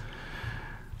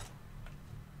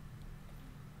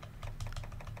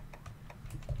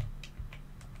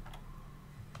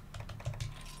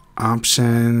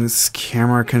 Options,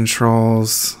 camera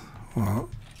controls, well,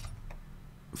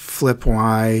 flip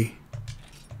Y.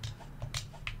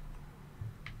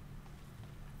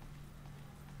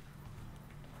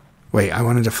 Wait, I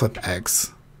wanted to flip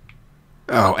X.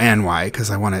 Oh, and Y,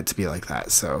 because I want it to be like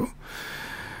that. So,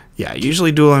 yeah,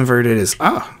 usually dual inverted is...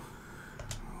 Oh.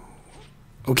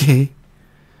 Okay.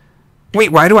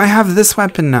 Wait, why do I have this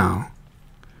weapon now?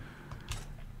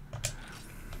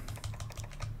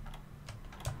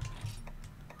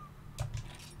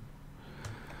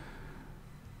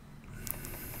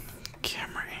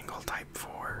 Camera angle type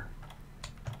 4.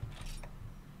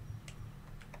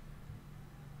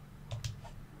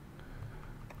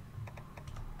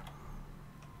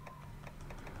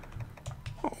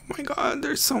 Oh my god,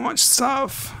 there's so much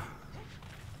stuff.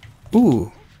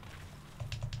 Ooh.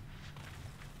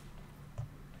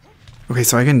 Okay,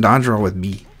 so I can dodge roll with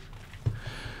B.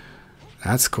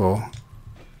 That's cool.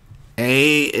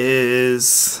 A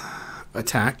is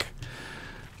attack.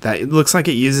 That it looks like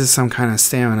it uses some kind of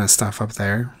stamina stuff up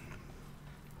there.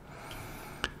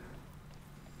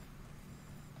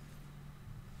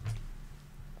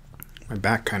 My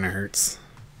back kind of hurts.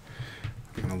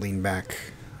 I'm gonna lean back.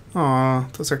 Aw,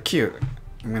 those are cute.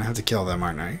 I'm gonna have to kill them,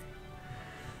 aren't I?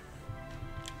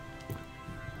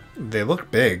 They look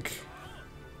big.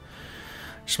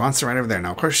 There's a monster right over there.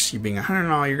 Now, of course, you being a hunter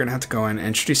and all, you're going to have to go in and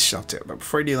introduce yourself to it. But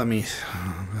before you do, let me...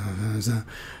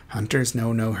 Hunters,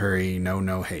 no hurry,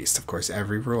 no haste. Of course,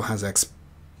 every rule has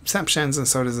exceptions, and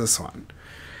so does this one.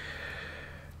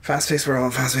 Fast-paced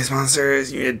world, fast-paced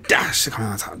monsters, you need to dash to come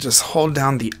on top. Just hold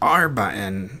down the R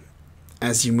button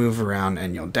as you move around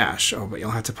and you'll dash. Oh, but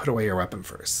you'll have to put away your weapon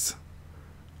first.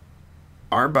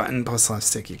 R button plus left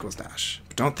stick equals dash.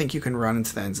 But don't think you can run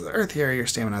into the ends of the earth here. Your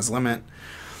stamina has a limit.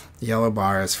 The yellow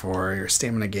bar is for your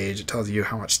stamina gauge. It tells you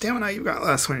how much stamina you've got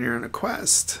left when you're in a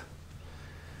quest.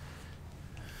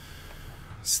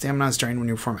 Stamina is drained when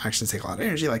you perform actions take a lot of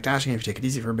energy, like dashing. If you take it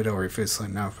easy for a bit over your food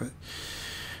slim enough, but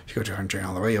if you go to 100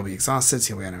 all the way, you'll be exhausted, so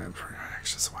you'll be animated for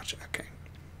actions to watch it. Okay.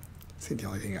 See, the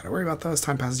only thing you gotta worry about though is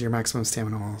time passes, your maximum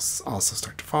stamina will also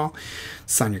start to fall.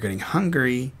 Son, you're getting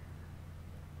hungry.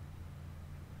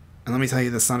 And let me tell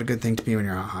you, that's not a good thing to be when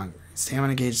you're not hungry.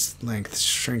 Stamina gauge length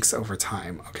shrinks over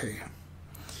time. Okay.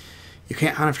 You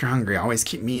can't hunt if you're hungry. Always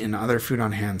keep meat and other food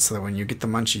on hand so that when you get the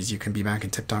munchies, you can be back in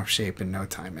tip-top shape in no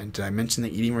time. And did I mention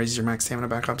that eating raises your max stamina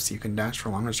back up so you can dash for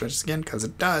longer stretches again? Because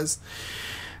it does.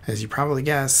 As you probably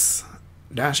guess,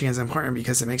 dashing is important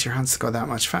because it makes your hunts go that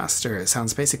much faster. It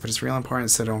sounds basic, but it's real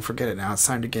important, so don't forget it. Now it's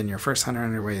time to get in your first hunter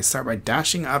on your way. Start by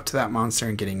dashing up to that monster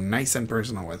and getting nice and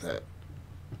personal with it.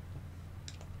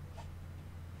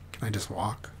 Can I just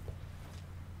walk?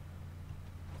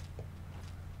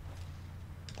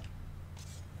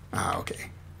 Ah, okay.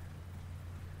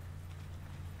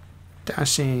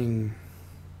 Dashing.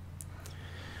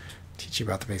 Teach you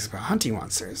about the basics about hunting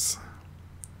monsters.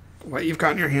 What you've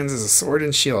got in your hands is a sword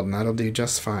and shield, and that'll do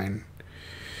just fine.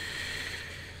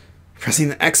 Pressing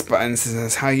the X button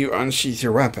says how you unsheath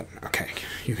your weapon. Okay,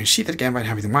 you can sheath it again by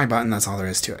having the Y button. That's all there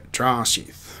is to it. Draw,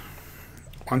 sheath.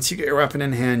 Once you get your weapon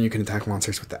in hand, you can attack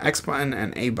monsters with the X button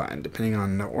and A button. Depending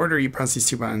on the order you press these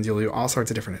two buttons, you'll do all sorts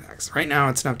of different attacks. Right now,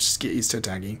 it's enough to just get used to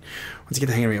attacking. Once you get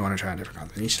the hang of it, you want to try different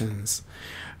combinations.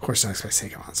 Of course, don't expect to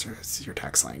take a monster. It's your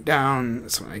attack's lying down.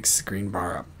 That's what makes the green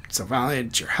bar up so valid.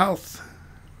 It's your health,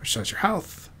 which shows your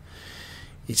health.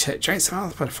 Each hit drains some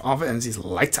health, but if all of it ends, these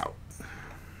lights out.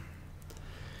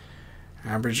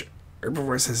 Average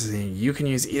herbivore sensitivity. You can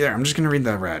use either. I'm just going to read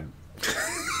the red.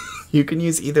 You can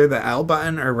use either the L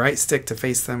button or right stick to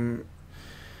face them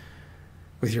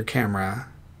with your camera.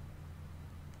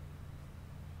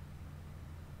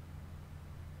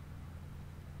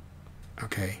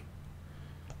 Okay.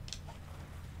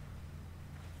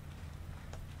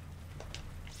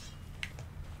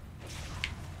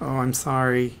 Oh, I'm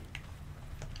sorry.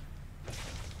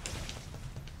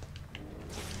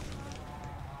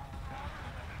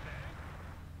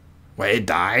 Wait, it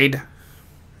died?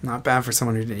 Not bad for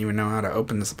someone who didn't even know how to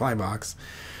open the supply box.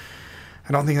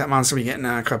 I don't think that monster will be getting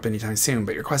up anytime soon,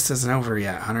 but your quest isn't over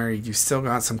yet, Hunter. You've still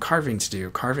got some carving to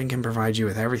do. Carving can provide you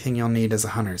with everything you'll need as a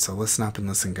hunter, so listen up and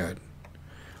listen good.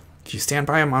 If you stand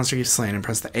by a monster you've slain and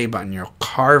press the A button, you'll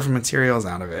carve materials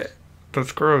out of it.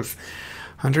 That's gross.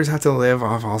 Hunters have to live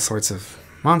off all sorts of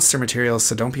monster materials,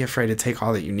 so don't be afraid to take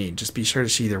all that you need. Just be sure to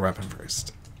sheath your weapon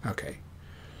first. Okay.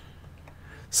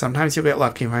 Sometimes you'll get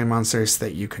lucky and find monsters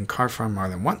that you can carve from more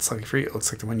than once. Lucky for you, it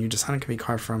looks like the one you just hunted can be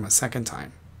carved from a second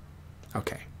time.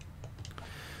 Okay.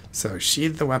 So,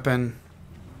 sheath the weapon.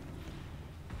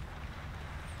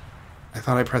 I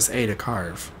thought I pressed A to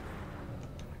carve.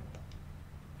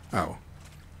 Oh.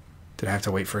 Did I have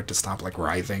to wait for it to stop, like,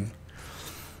 writhing?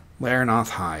 Laranoth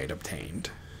hide obtained.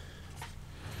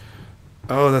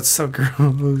 Oh, that's so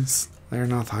gross.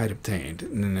 Laranoth hide obtained.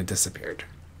 And then it disappeared.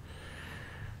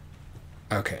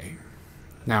 Okay.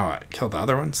 Now what? Kill the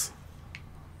other ones?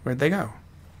 Where'd they go?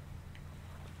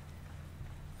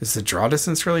 Is the draw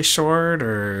distance really short,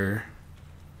 or...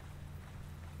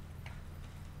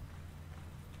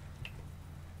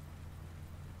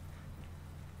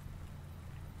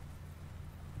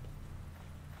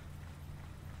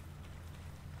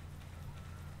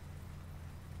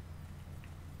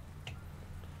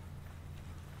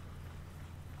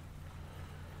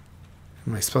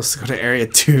 Am I supposed to go to area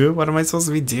 2? What am I supposed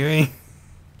to be doing?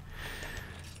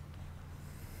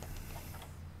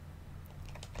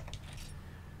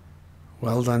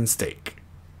 Well done steak.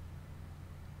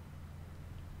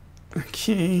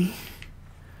 Okay.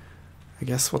 I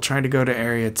guess we'll try to go to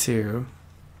area 2.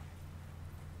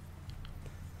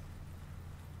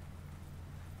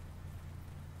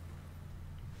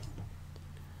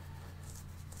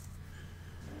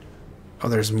 Oh,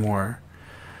 there's more.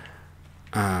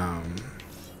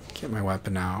 Get my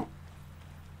weapon out.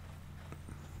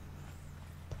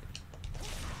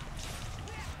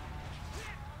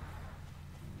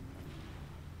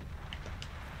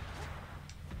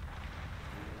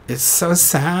 It's so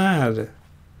sad.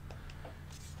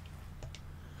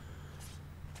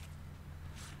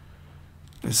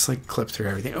 Just like clip through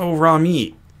everything. Oh, raw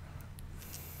meat.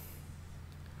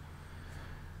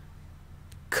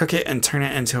 Cook it and turn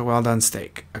it into a well done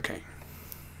steak. Okay.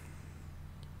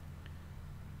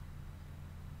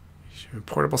 A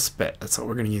portable spit. That's what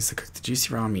we're going to use to cook the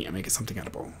juicy raw meat and make it something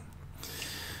edible.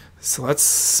 So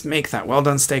let's make that well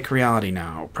done steak a reality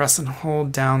now. Press and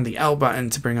hold down the L button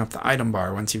to bring up the item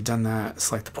bar. Once you've done that,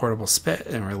 select the portable spit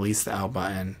and release the L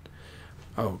button.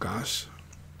 Oh gosh.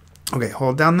 Okay,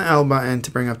 hold down the L button to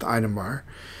bring up the item bar.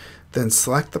 Then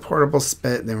select the portable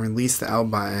spit, then release the L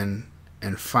button,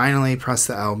 and finally press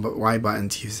the Y button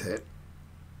to use it.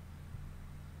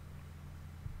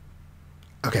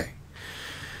 Okay.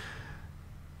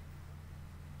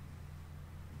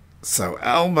 So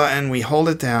L button, we hold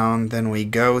it down, then we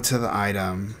go to the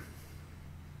item.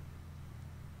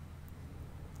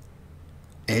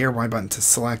 A or Y button to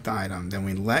select the item, then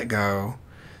we let go,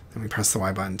 then we press the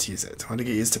Y button to use it. So I want to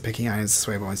get used to picking items this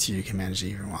way, but once you can manage it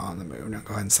even while on the move. Now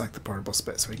go ahead and select the portable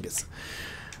spit so we can get...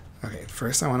 Okay,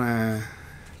 first I want to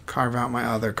carve out my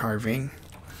other carving.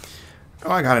 Oh,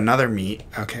 I got another meat.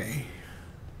 Okay.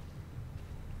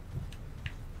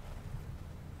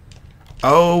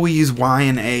 Oh, we use Y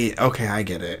and A. Okay, I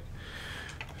get it.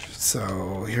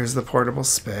 So here's the portable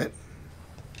spit.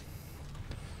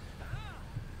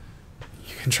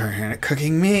 You can try your hand at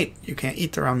cooking meat. You can't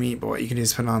eat the raw meat, but what you can do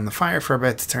is put it on the fire for a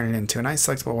bit to turn it into a nice,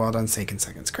 selectable, well-done steak in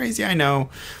seconds. Crazy, I know,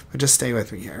 but just stay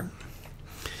with me here.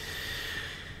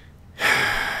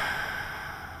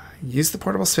 Use the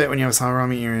portable spit when you have a solid raw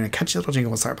meat and a catchy little jingle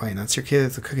will start playing. That's your cue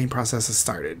that the cooking process has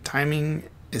started. Timing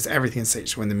is everything in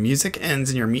stage. When the music ends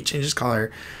and your meat changes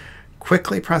color,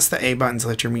 quickly press the A button to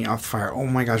lift your meat off the fire. Oh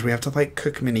my gosh, we have to like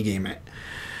cook minigame it.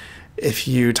 If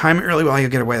you time it really well, you'll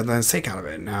get a well-done steak out of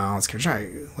it. Now let's give it a try.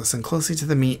 Listen closely to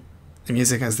the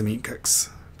music as the meat cooks.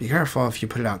 Be careful, if you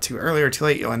put it out too early or too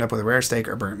late, you'll end up with a rare steak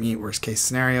or burnt meat. Worst case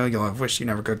scenario, you'll have wished you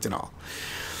never cooked at all.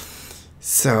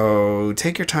 So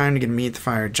take your time to get meat at the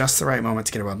fire, just the right moment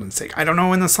to get a well-done steak. I don't know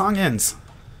when the song ends.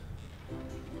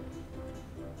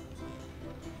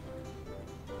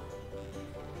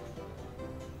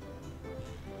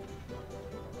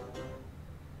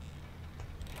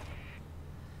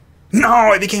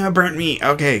 No, it became a burnt meat.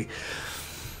 Okay.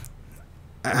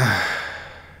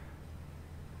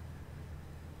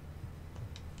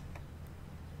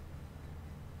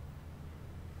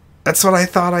 That's what I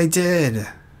thought I did.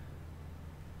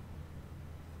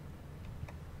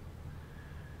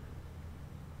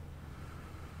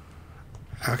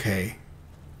 Okay.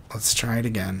 Let's try it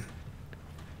again.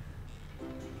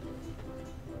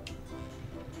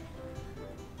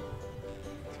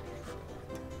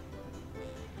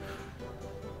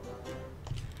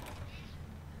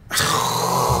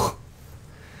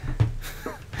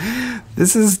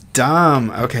 This is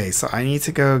dumb. Okay, so I need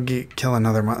to go kill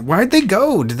another one. Where'd they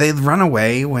go? Did they run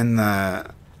away when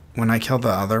I killed the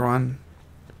other one?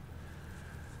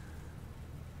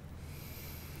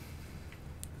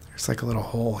 There's like a little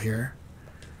hole here.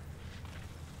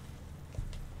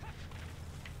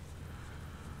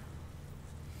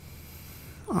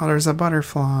 Oh, there's a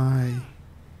butterfly.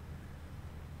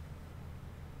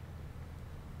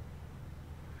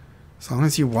 As long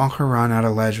as you walk or run at a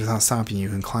ledge without stopping, you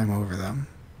can climb over them.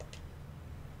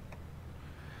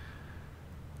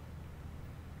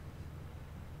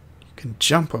 You can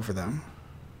jump over them.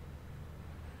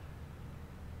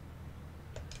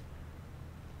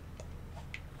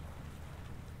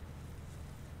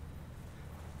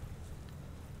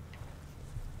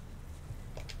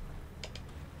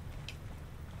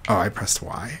 Oh, I pressed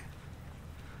Y.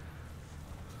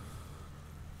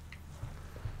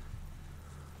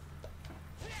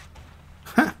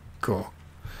 Cool.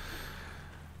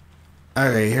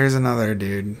 Okay, here's another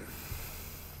dude.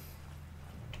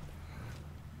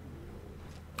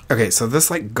 Okay, so this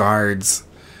like guards.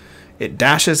 It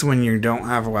dashes when you don't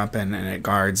have a weapon, and it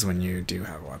guards when you do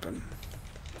have a weapon.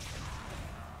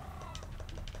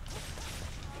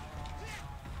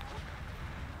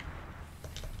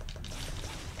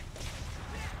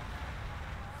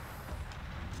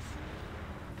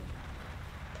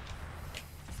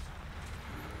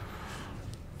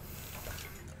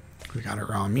 We got a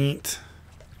raw meat.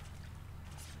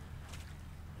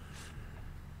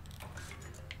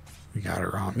 We got a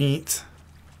raw meat.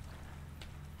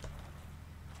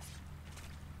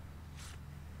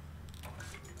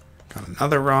 Got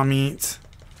another raw meat.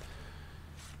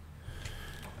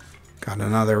 Got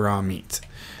another raw meat.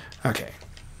 Okay.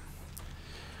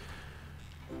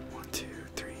 1, 2,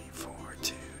 3, 4,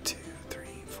 2, 2, 3,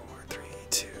 4, 3,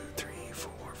 2, 3,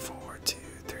 4, 4, 2,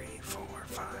 3,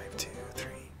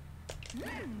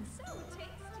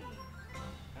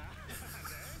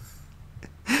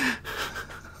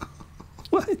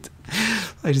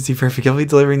 I just see perfect. You'll be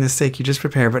delivering the steak you just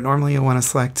prepared, but normally you'll want to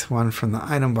select one from the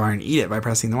item bar and eat it by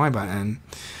pressing the Y button.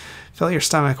 Fill your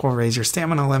stomach will raise your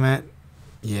stamina limit.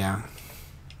 Yeah.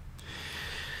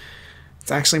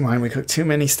 It's actually mine. We cooked too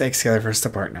many steaks together for us to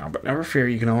part now, but never fear,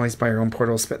 you can always buy your own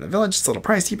portable spit in the village. It's a little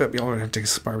pricey, but you'll have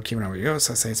to barbecue whenever you go,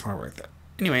 so I say it's more worth it.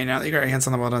 Anyway, now that you got your hands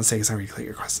on the well-done steak, it's time to complete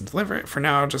your quest and deliver it. For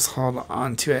now, just hold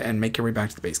on to it and make your way back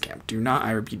to the base camp. Do not,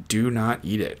 I repeat, do not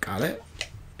eat it. Got it?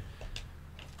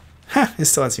 Ha! It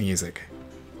still has music.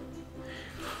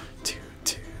 2,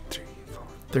 2, 3, 4.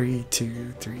 3,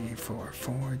 2, 3, 4,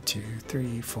 4, 2,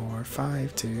 3, 4,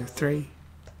 5, 2, 3.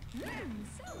 So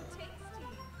tasty.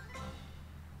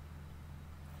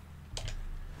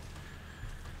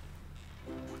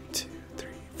 2, 3,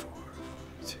 4,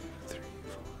 2, 3,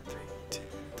 4, 3, 2,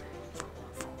 3, 4,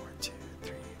 4, 2,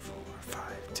 3, 4,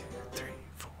 5, 2, 3,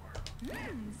 4.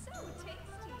 So tasty.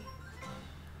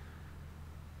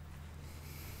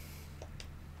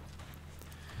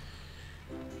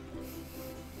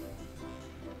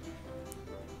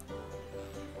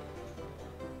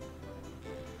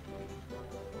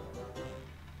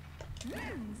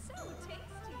 So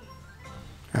tasty.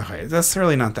 Okay, that's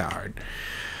really not that hard.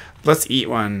 Let's eat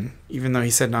one, even though he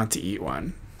said not to eat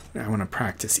one. I want to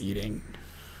practice eating.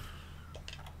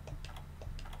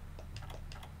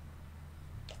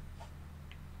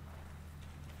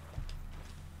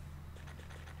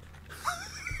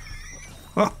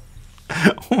 Oh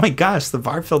my gosh, the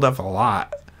bar filled up a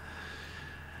lot.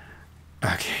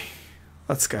 Okay,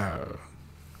 let's go.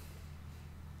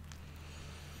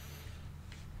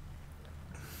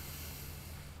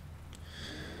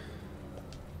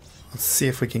 Let's see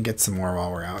if we can get some more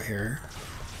while we're out here.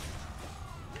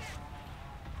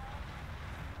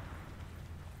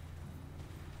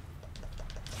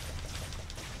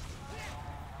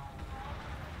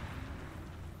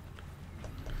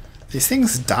 These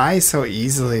things die so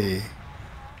easily.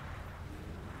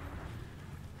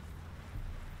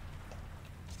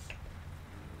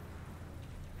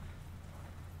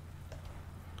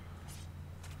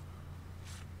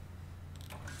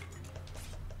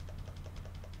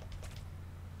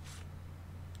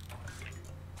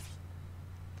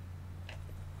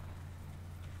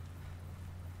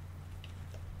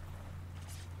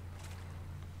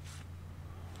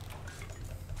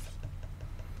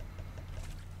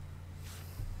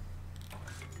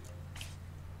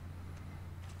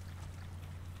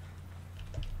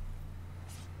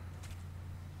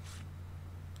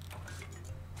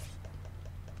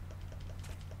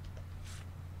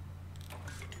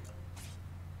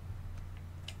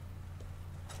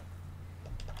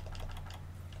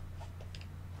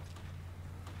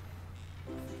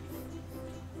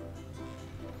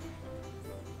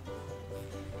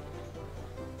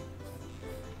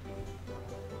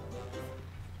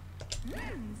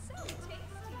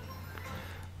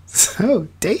 So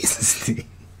tasty. So tasty.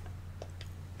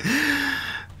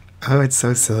 Oh, it's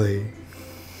so silly.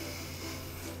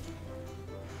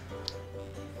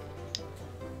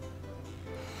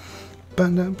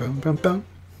 Bum, bum, bum, bum, bum.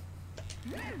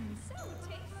 So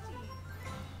tasty.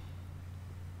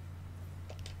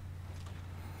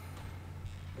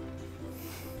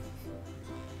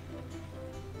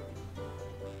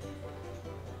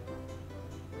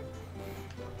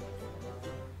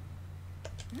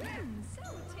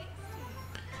 So tasty.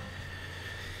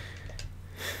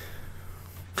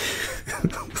 So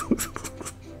tasty.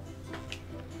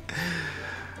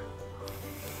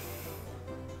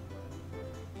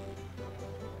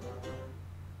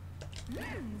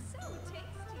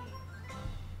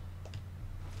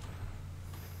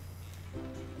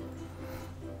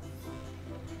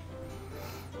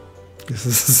 This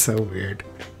is so weird.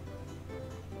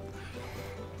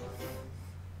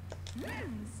 So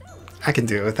I can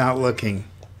do it without looking.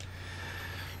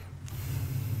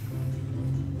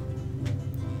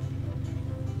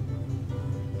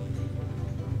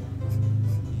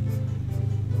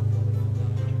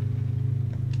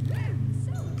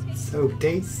 tasty. So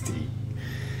tasty.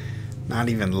 Not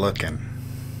even looking.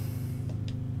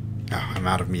 Oh, I'm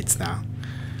out of meats now.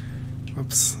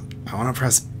 Whoops. I want to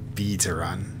press B to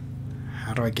run.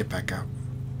 How do I get back up?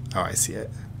 Oh, I see it.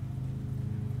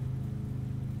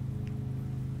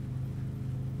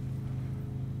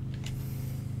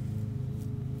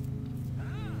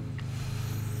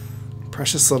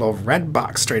 Precious little red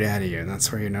box straight ahead of you. And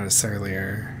that's where you noticed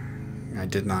earlier. I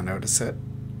did not notice it.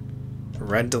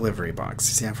 Red delivery box.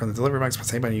 You see, from the delivery box,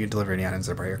 press anybody you can deliver any items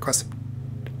that are your quest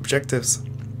objectives.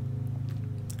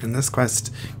 In this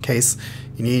quest case,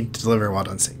 you need to deliver a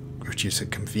well-done steak, which you should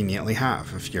conveniently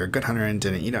have. If you're a good hunter and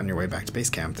didn't eat it on your way back to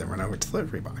base camp, then run over to the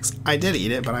delivery box. I did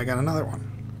eat it, but I got another one.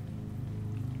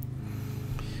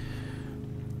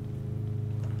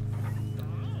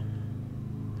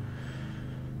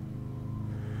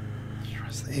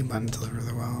 Press the A button to deliver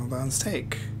the well-done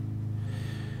steak.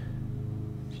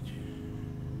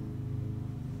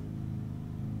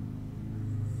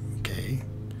 Okay.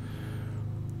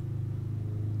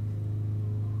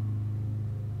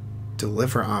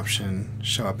 Deliver option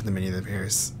show up in the menu that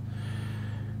appears.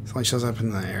 It only shows up in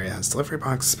the area that has delivery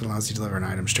box, but allows you to deliver an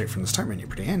item straight from the start menu.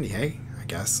 Pretty handy, hey? I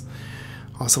guess.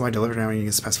 Also, by deliver now, you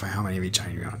can specify how many of each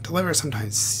item you want to deliver.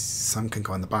 Sometimes some can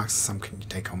go in the box, some can you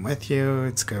take home with you.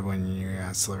 It's good when you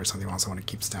deliver something you also want to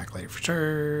keep stacked later for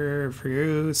sure, for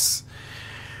use.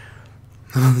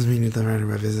 This means you deliver item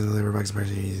by visit the deliver box by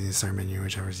using the start menu,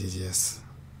 whichever is easiest.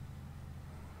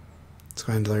 Let's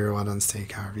go ahead and deliver your well-done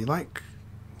steak however you like.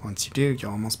 Once you do,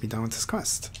 you'll almost be done with this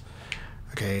quest.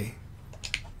 Okay.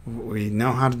 We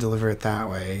know how to deliver it that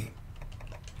way.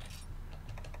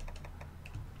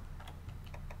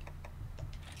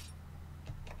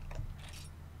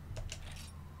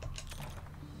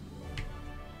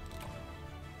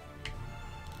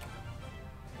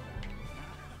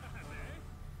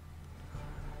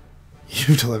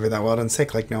 You deliver that well done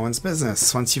steak like no one's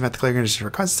business. Once you've met the clear condition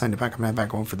request, it's time to pack up and head back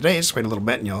home for the day. Just wait a little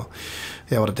bit and you'll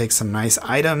be able to take some nice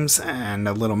items and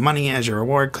a little money as your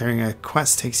reward. Clearing a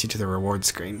quest takes you to the reward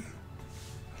screen.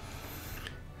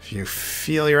 If you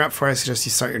feel you're up for it, I suggest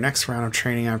you start your next round of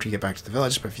training after you get back to the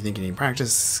village. But if you think you need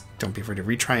practice, don't be afraid to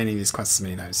retry any of these quests as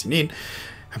many times as you need.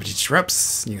 Have to teach you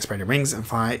ropes. You can spread your wings and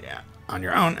fly on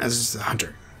your own as a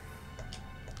hunter.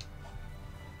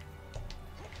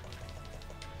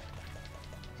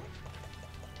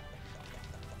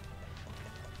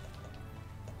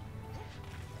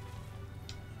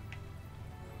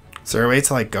 Is there a way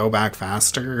to like go back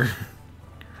faster?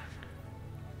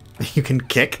 You can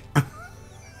kick.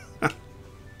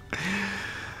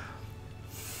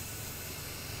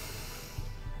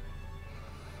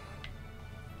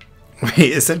 Wait,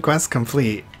 it said quest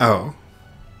complete. Oh.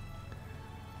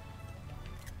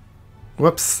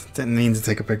 Whoops, didn't mean to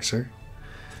take a picture.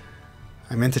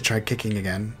 I meant to try kicking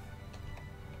again.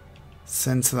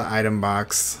 Send to the item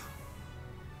box.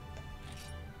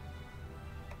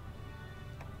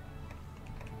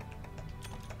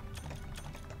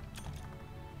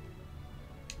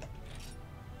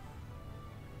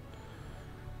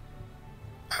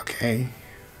 Okay.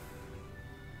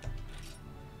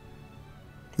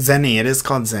 Zenny, it is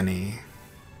called Zenny.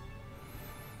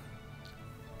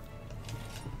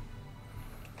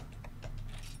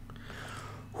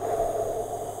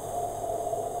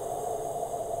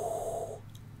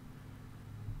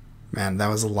 Man, that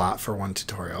was a lot for one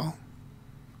tutorial.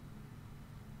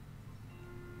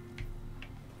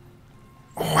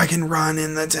 Oh, I can run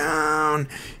in the town.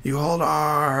 You hold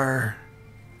R.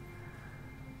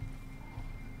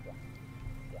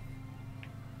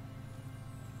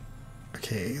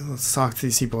 Okay, let's talk to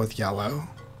these people with yellow.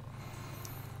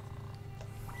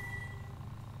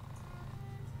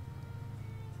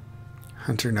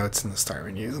 Hunter notes in the start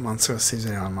menu. The monster sees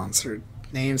it on monster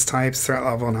names, types, threat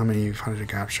level, and how many you've hunted or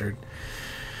captured.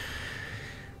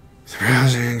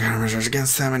 Browsing countermeasures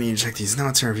against them. I need to check these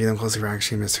notes and review them closely for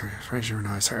actually misinformation. Or no,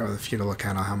 I start with a few to look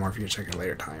at. I'll have more for you to check at a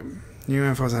later time. New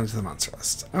info is added to the monster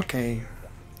list. Okay.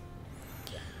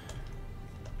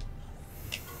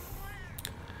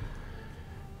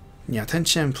 Yeah,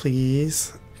 attention,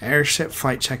 please. Airship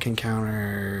flight check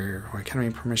encounter.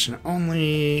 Academy permission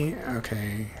only.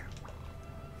 Okay.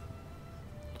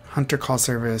 Hunter call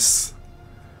service.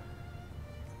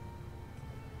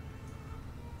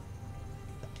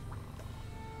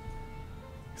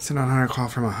 Send on hunter call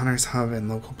from a hunter's hub in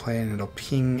local play, and it'll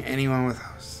ping anyone with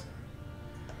us.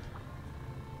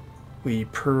 We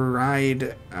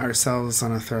pride ourselves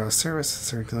on a thorough service.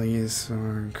 Circular use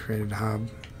or created hub.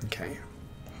 Okay.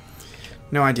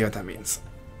 No idea what that means.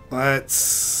 Let's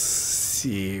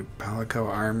see. Palico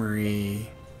Armory.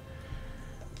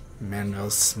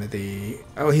 Manville Smithy.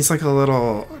 Oh, he's like a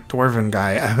little dwarven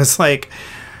guy. I was like,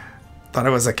 thought it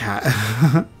was a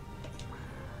cat.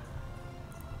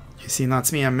 You see,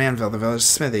 that's me. I'm Manville, the village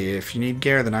smithy. If you need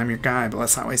gear, then I'm your guy. But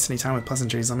let's not waste any time with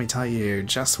pleasantries. Let me tell you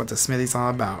just what the smithy's all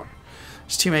about.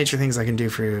 There's two major things I can do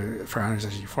for hunters: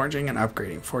 forging and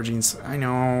upgrading. Forging's, I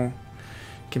know.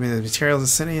 Give me the materials in the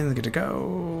city and good to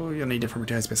go. You'll need different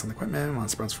materials based on the equipment.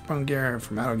 Monster bones for bone gear,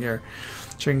 for metal gear.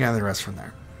 So you can gather the rest from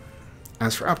there.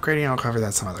 As for upgrading, I'll cover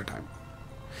that some other time.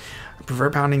 I prefer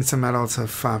pounding some metal to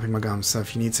flopping my gums, so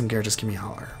if you need some gear, just give me a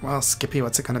holler. Well, Skippy,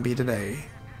 what's it gonna be today?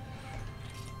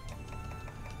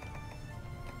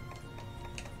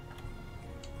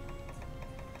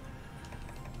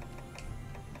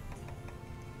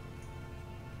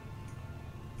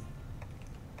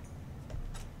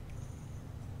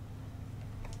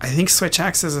 I think switch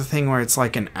axe is a thing where it's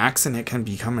like an axe and it can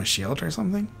become a shield or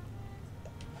something.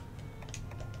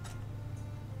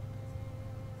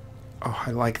 Oh,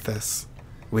 I like this.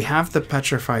 We have the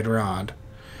petrified rod.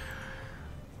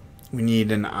 We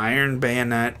need an iron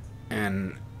bayonet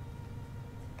and...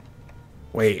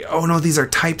 Wait, oh no, these are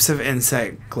types of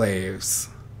insect glaives.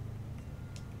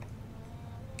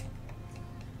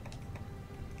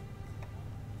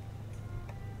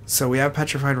 So we have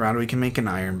petrified rod, we can make an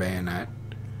iron bayonet.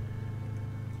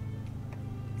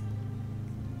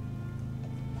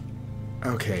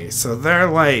 Okay, so they're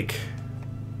like...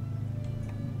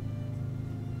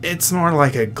 It's more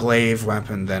like a glaive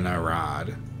weapon than a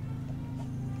rod.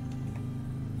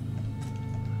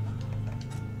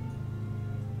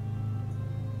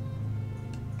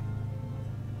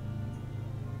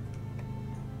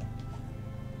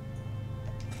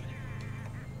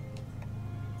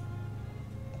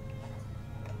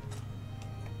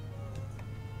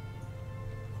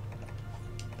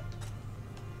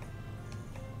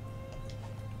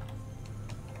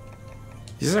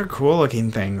 These are cool looking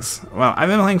things. Well, I've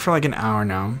been playing for like an hour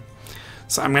now.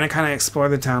 So I'm going to kind of explore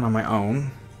the town on my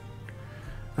own.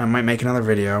 I might make another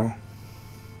video.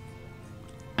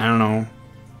 I don't know.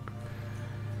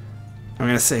 I'm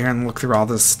going to sit here and look through all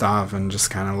this stuff and just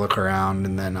kind of look around.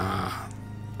 And then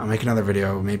I'll make another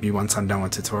video maybe once I'm done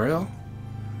with tutorial.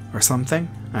 Or something.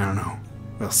 I don't know.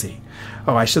 We'll see.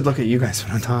 Oh, I should look at you guys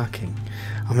when I'm talking.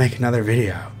 I'll make another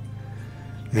video.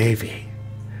 Maybe.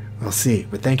 We'll see.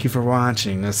 But thank you for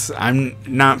watching this. I'm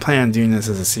not planning on doing this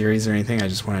as a series or anything. I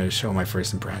just wanted to show my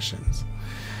first impressions.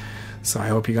 So I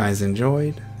hope you guys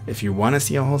enjoyed. If you want to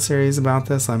see a whole series about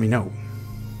this, let me know.